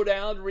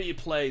Schmodown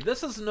Replay.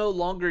 This is no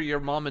longer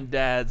your mom and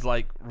dad's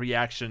like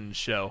reaction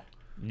show.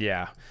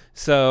 Yeah.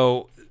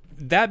 So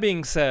that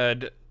being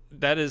said,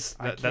 that's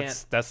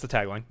the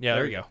tagline. Yeah,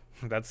 there you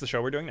go. That's the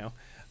show we're doing now.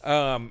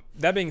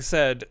 That being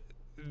said,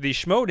 the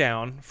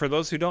Schmodown, for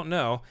those who don't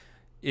know,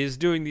 is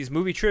doing these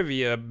movie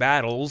trivia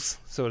battles,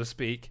 so to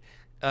speak,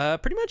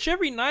 pretty much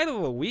every night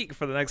of the week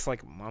for the next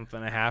like month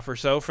and a half or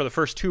so for the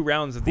first 2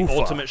 rounds of the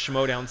Ultimate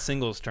Schmodown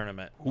Singles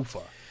Tournament.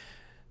 Oofa.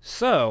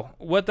 So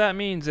what that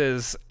means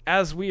is,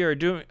 as we are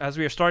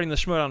starting the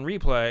Schmodown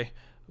Replay,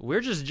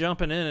 we're just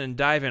jumping in and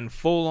diving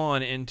full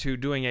on into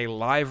doing a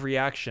live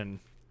reaction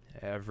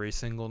every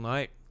single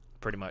night,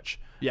 pretty much.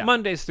 Yeah.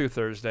 Mondays through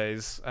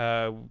Thursdays.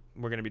 We're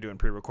going to be doing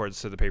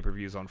pre-records to the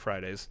pay-per-views on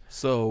Fridays.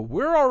 So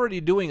we're already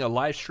doing a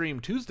live stream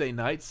Tuesday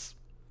nights,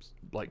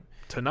 like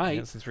tonight.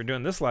 Yeah, since we're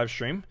doing this live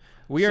stream,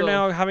 we are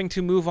now having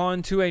to move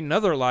on to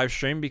another live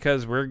stream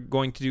because we're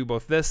going to do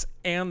both this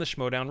and the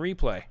Schmodown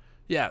Replay.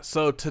 Yeah,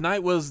 so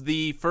tonight was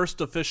the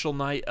first official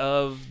night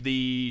of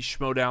the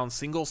Schmodown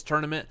Singles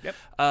Tournament. Yep.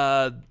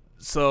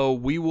 So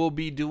we will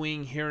be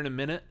doing here in a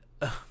minute,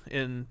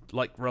 in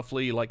like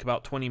roughly like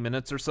about 20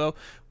 minutes or so,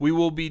 we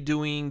will be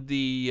doing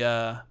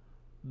the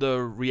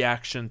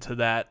reaction to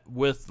that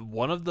with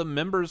one of the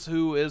members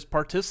who is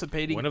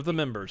participating. One of the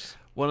members.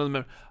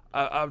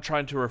 I'm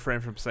trying to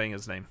refrain from saying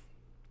his name.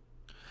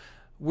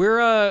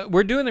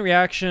 We're doing the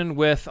reaction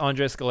with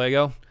Andres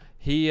Gallego.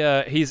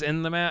 He's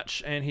in the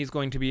match, and he's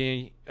going to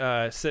be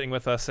sitting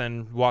with us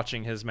and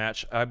watching his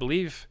match. I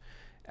believe,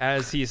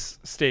 as he's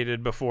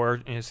stated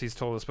before, as he's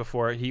told us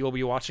before, he will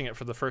be watching it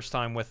for the first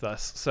time with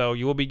us. So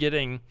you will be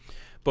getting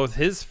both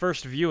his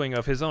first viewing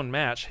of his own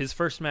match, his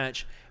first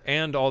match,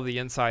 and all the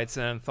insights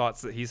and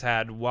thoughts that he's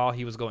had while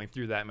he was going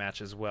through that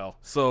match as well.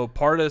 So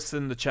Pardis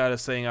in the chat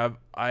is saying,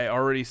 I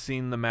already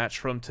seen the match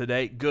from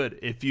today. Good.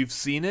 If you've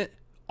seen it,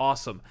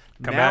 awesome.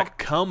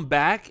 Come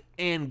back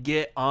and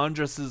get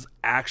Andres's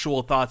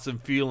actual thoughts and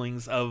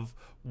feelings of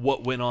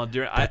what went on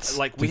during.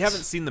 We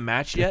haven't seen the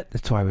match yet.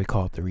 That's why we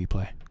call it the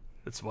replay.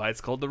 That's why it's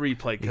called the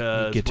replay,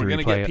 because get to we're going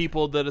to replay get it.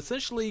 people that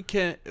essentially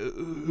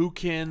who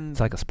can It's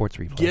like a sports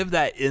replay. give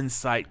that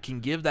insight,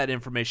 can give that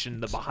information,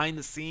 the behind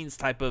the scenes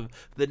type of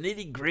the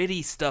nitty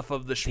gritty stuff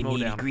of the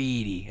Schmodown.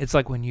 greedy. It's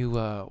like when you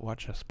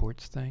watch a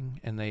sports thing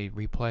and they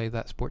replay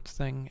that sports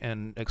thing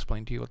and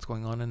explain to you what's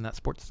going on in that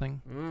sports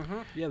thing.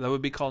 Mm-hmm. Yeah, that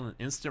would be called an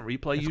instant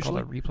replay It's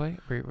usually, called a replay.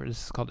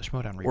 This is called the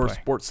Schmodown Replay. or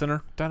Sports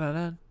Center.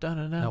 Dun-dun-dun,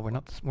 dun-dun-dun. No,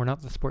 we're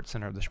not the sports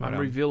center of the Schmodown. I'm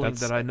revealing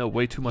that I know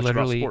way too much about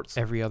Literally sports.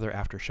 every other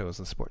after show is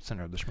the sports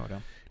center of the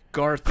Schmodown.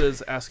 Garth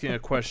is asking a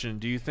question.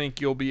 Do you think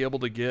you'll be able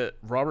to get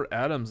Robert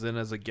Adams in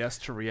as a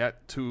guest to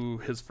react to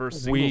his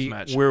first singles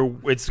match?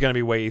 It's going to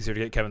be way easier to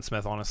get Kevin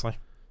Smith, honestly.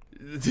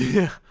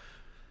 Yeah.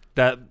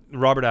 That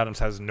Robert Adams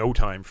has no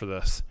time for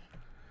this.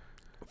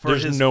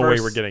 There's his no way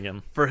first- we're getting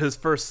him. For his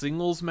first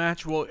singles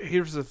match? Well,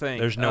 here's the thing.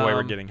 There's no way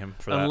we're getting him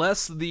for that.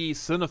 Unless the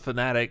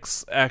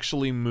Cinefanatics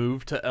actually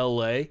move to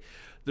L.A.,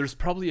 there's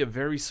probably a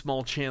very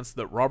small chance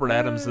that Robert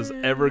Adams is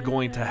ever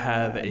going to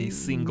have a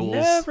singles.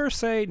 Never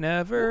say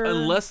never.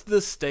 Unless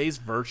this stays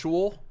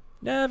virtual,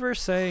 Never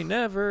say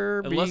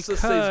never, Unless this because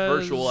stays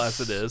virtual as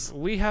it is.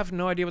 we have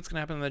no idea what's going to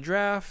happen in the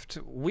draft.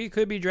 We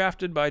could be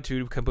drafted by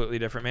 2 completely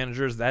different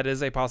managers. That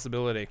is a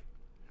possibility.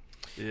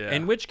 Yeah.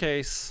 In which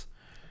case,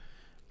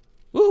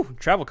 woo,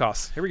 travel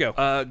costs. Here we go.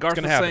 Garth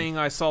gonna is happen. saying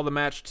I saw the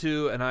match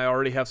too, and I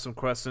already have some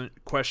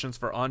questions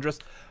for Andres.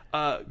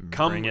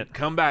 Bring it.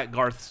 Come back,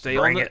 Garth.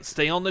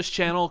 Stay on this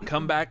channel.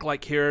 Come back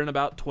like here in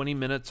about 20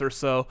 minutes or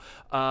so.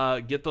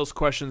 Get those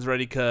questions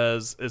ready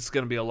because it's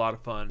gonna be a lot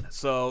of fun.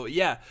 So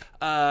yeah,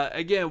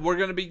 again, we're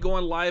gonna be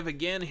going live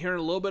again here in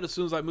a little bit as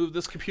soon as I move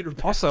this computer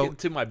back Also,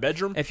 into my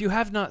bedroom. If you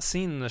have not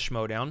seen the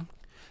Schmodown,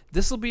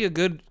 this will be a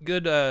good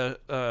Schmodown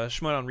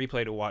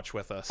replay to watch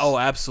with us. Oh,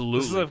 This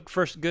is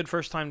absolutely. a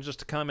first time just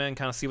to come in,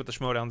 kind of see what the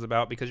Schmodown's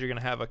about, because you're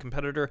going to have a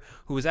competitor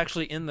who is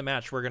actually in the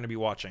match we're going to be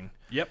watching.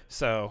 Yep.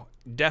 So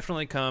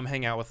definitely come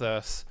hang out with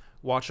us,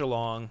 watch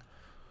along,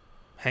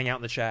 hang out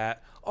in the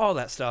chat, all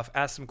that stuff.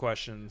 Ask some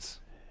questions.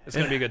 It's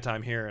going to be a good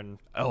time here in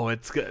Oh,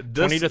 it's good.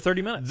 20 to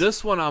 30 minutes.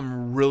 This one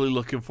I'm really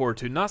looking forward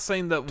to. Not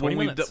saying that 20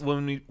 minutes.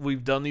 when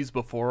we've done these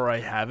before, I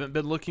haven't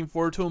been looking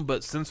forward to them,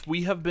 but since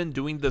we have been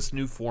doing this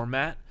new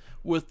format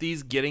with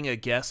these, getting a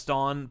guest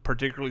on,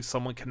 particularly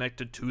someone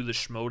connected to the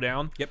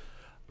Schmodown. Yep.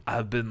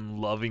 I've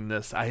been loving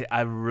this.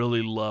 I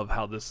really love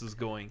how this is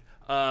going.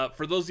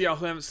 For those of y'all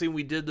who haven't seen,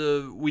 we did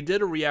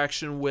a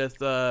reaction with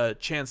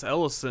Chance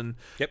Ellison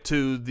Yep.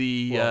 to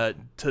the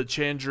to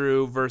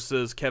Chandru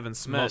versus Kevin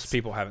Smith. Most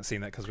people haven't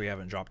seen that because we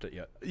haven't dropped it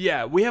yet.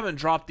 Yeah, we haven't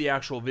dropped the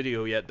actual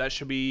video yet. That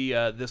should be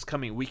this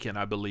coming weekend,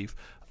 I believe.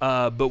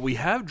 But we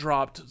have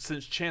dropped,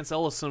 since Chance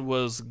Ellison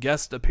was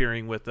guest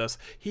appearing with us,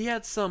 he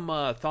had some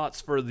thoughts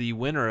for the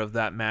winner of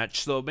that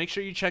match. So make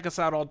sure you check us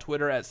out on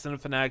Twitter at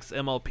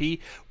CineFanaticsMLP.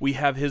 We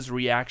have his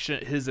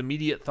reaction, his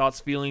immediate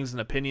thoughts, feelings,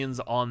 and opinions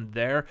on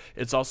there.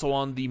 It's also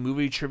on the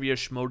Movie Trivia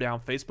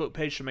Schmodown Facebook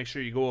page, so make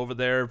sure you go over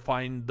there,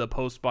 find the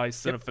post by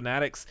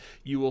Cinefanatics.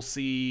 You will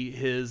see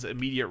his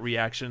immediate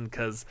reaction,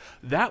 because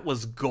that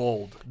was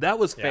gold. That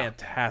was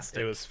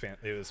fantastic. It was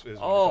wonderful.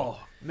 Oh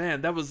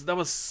man, that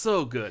was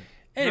so good.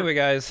 Anyway,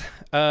 guys,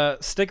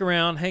 stick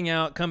around, hang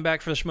out, come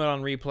back for the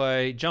Schmodown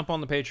replay, jump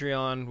on the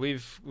Patreon.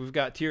 We've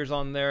got tiers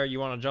on there. You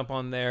want to jump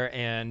on there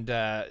and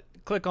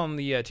click on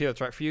the tier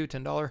that's right for you,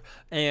 $10,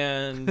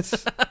 and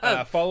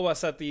follow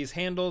us at these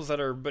handles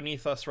that are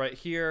beneath us right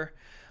here.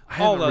 I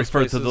haven't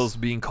referred to those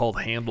being called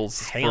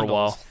handles for a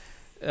while.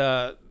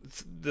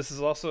 This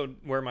is also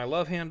where my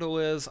love handle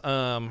is.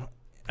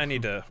 I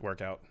need to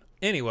work out.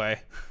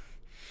 Anyway,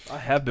 I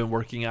have been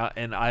working out,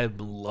 and I've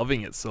been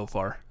loving it so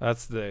far.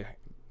 that's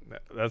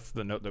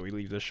the note that we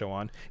leave this show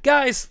on.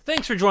 Guys,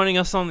 thanks for joining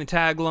us on the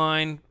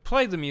tagline.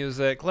 Play the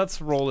music.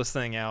 Let's roll this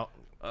thing out.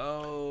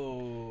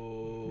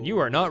 Oh, You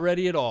are not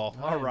ready at all.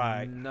 All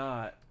right.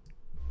 Not.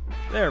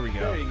 There we go.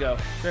 There you go.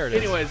 There it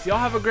is. Anyways, y'all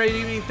have a great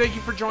evening. Thank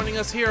you for joining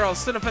us here on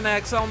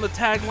Cinefanatics on the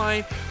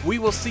tagline. We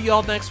will see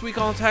y'all next week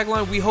on the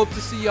tagline. We hope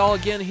to see y'all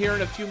again here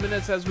in a few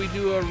minutes as we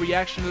do a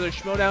reaction to the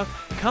Schmodown.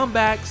 Come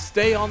back,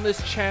 stay on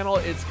this channel.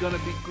 It's going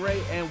to be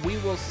great, and we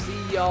will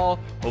see y'all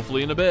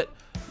hopefully in a bit.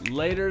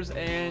 Laters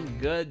and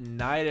good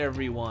night,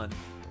 everyone.